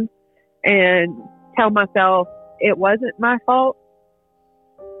situation and tell myself it wasn't my fault.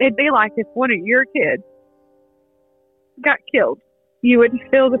 It'd be like if one of your kids got killed. You would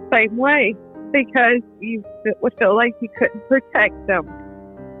feel the same way because you would feel like you couldn't protect them.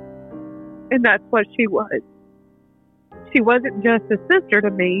 And that's what she was. She wasn't just a sister to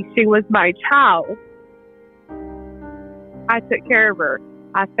me. She was my child. I took care of her.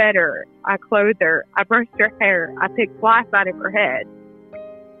 I fed her. I clothed her. I brushed her hair. I picked life out of her head.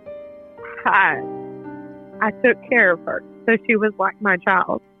 I took care of her. So she was like my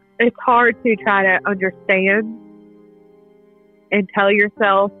child. It's hard to try to understand and tell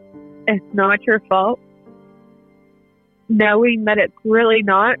yourself it's not your fault, knowing that it's really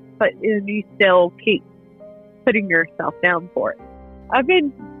not, but you still keep putting yourself down for it. I've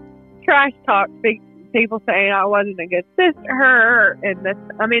been trash talked, people saying I wasn't a good sister to her, and this,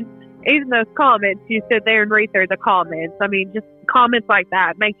 even those comments, you sit there and read through the comments. Just comments like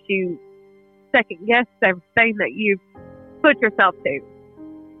that makes you second guess everything that you've put yourself to.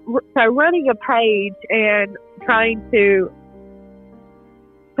 So running a page and trying to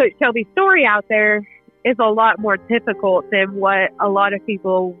put Shelby's story out there is a lot more difficult than what a lot of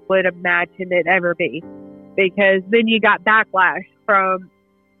people would imagine it ever be, because then you got backlash from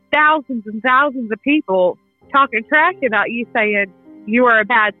thousands and thousands of people talking trash about you, saying you are a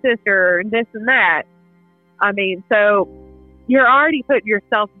bad sister and this and that. So you're already putting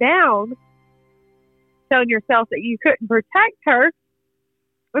yourself down, shown yourself that you couldn't protect her.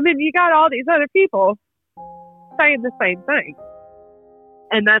 And then you got all these other people saying the same thing.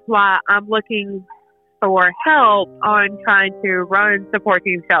 And that's why I'm looking for help on trying to run Support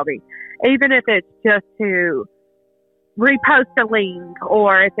Team Shelbey. Even if it's just to repost a link,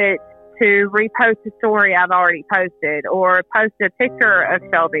 or if it's to repost a story I've already posted, or post a picture of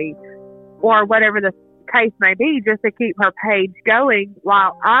Shelbey, or whatever the case may be, just to keep her page going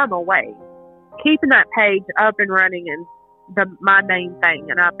while I'm away. Keeping that page up and running is my main thing,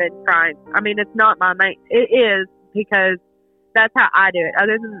 and I've been trying. I mean, it's not my main. It is, because that's how I do it.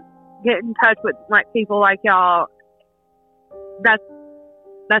 Other than get in touch with like people like y'all, that's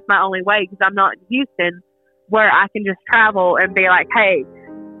my only way, because I'm not in Houston where I can just travel and be like, hey,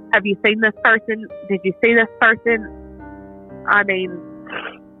 have you seen this person? Did you see this person? I mean,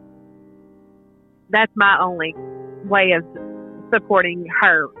 that's my only way of supporting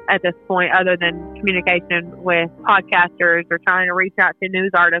her at this point, other than communication with podcasters, or trying to reach out to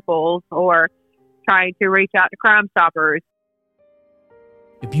news articles, or trying to reach out to Crime Stoppers.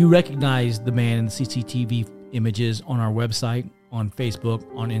 If you recognize the man in the CCTV images on our website, on Facebook,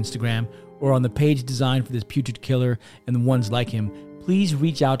 on Instagram, or on the page designed for this putrid killer and the ones like him, please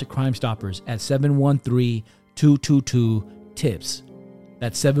reach out to Crime Stoppers at 713-222-TIPS.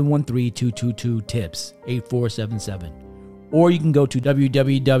 That's 713-222-TIPS, 8477. Or you can go to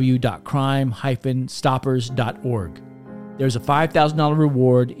www.crime-stoppers.org. There's a $5,000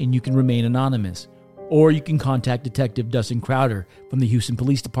 reward, and you can remain anonymous. Or you can contact Detective Dustin Crowder from the Houston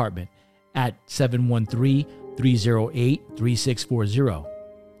Police Department at 713-308-3640.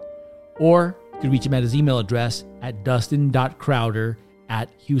 Or you can reach him at his email address at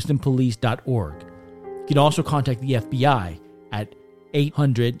dustin.crowder@houstonpolice.org. You can also contact the FBI at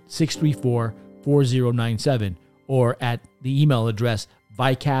 800-634-4097, or at the email address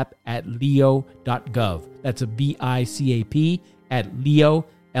vicap@leo.gov. That's a VICAP at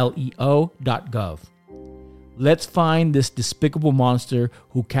leo.gov. Let's find this despicable monster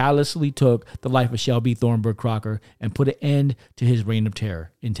who callously took the life of Shelbey Thornburgh Crocker and put an end to his reign of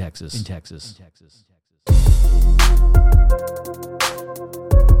terror in Texas.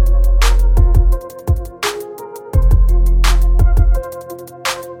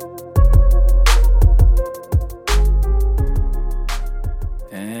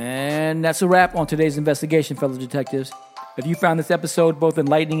 And that's a wrap on today's investigation, fellow detectives. If you found this episode both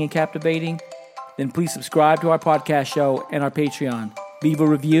enlightening and captivating, then please subscribe to our podcast show and our Patreon. Leave a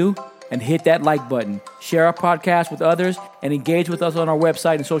review and hit that like button. Share our podcast with others and engage with us on our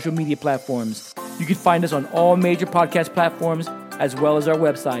website and social media platforms. You can find us on all major podcast platforms, as well as our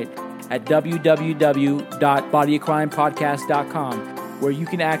website at www.bodyofcrimepodcast.com, where you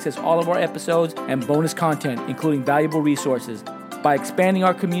can access all of our episodes and bonus content, including valuable resources. By expanding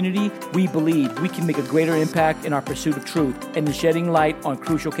our community, we believe we can make a greater impact in our pursuit of truth and in shedding light on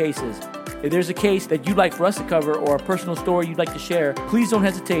crucial cases. If there's a case that you'd like for us to cover, or a personal story you'd like to share, please don't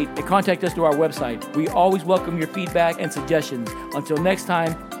hesitate and contact us through our website. We always welcome your feedback and suggestions. Until next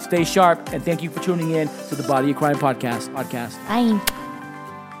time, stay sharp, and thank you for tuning in to the Body of Crime podcast. Bye.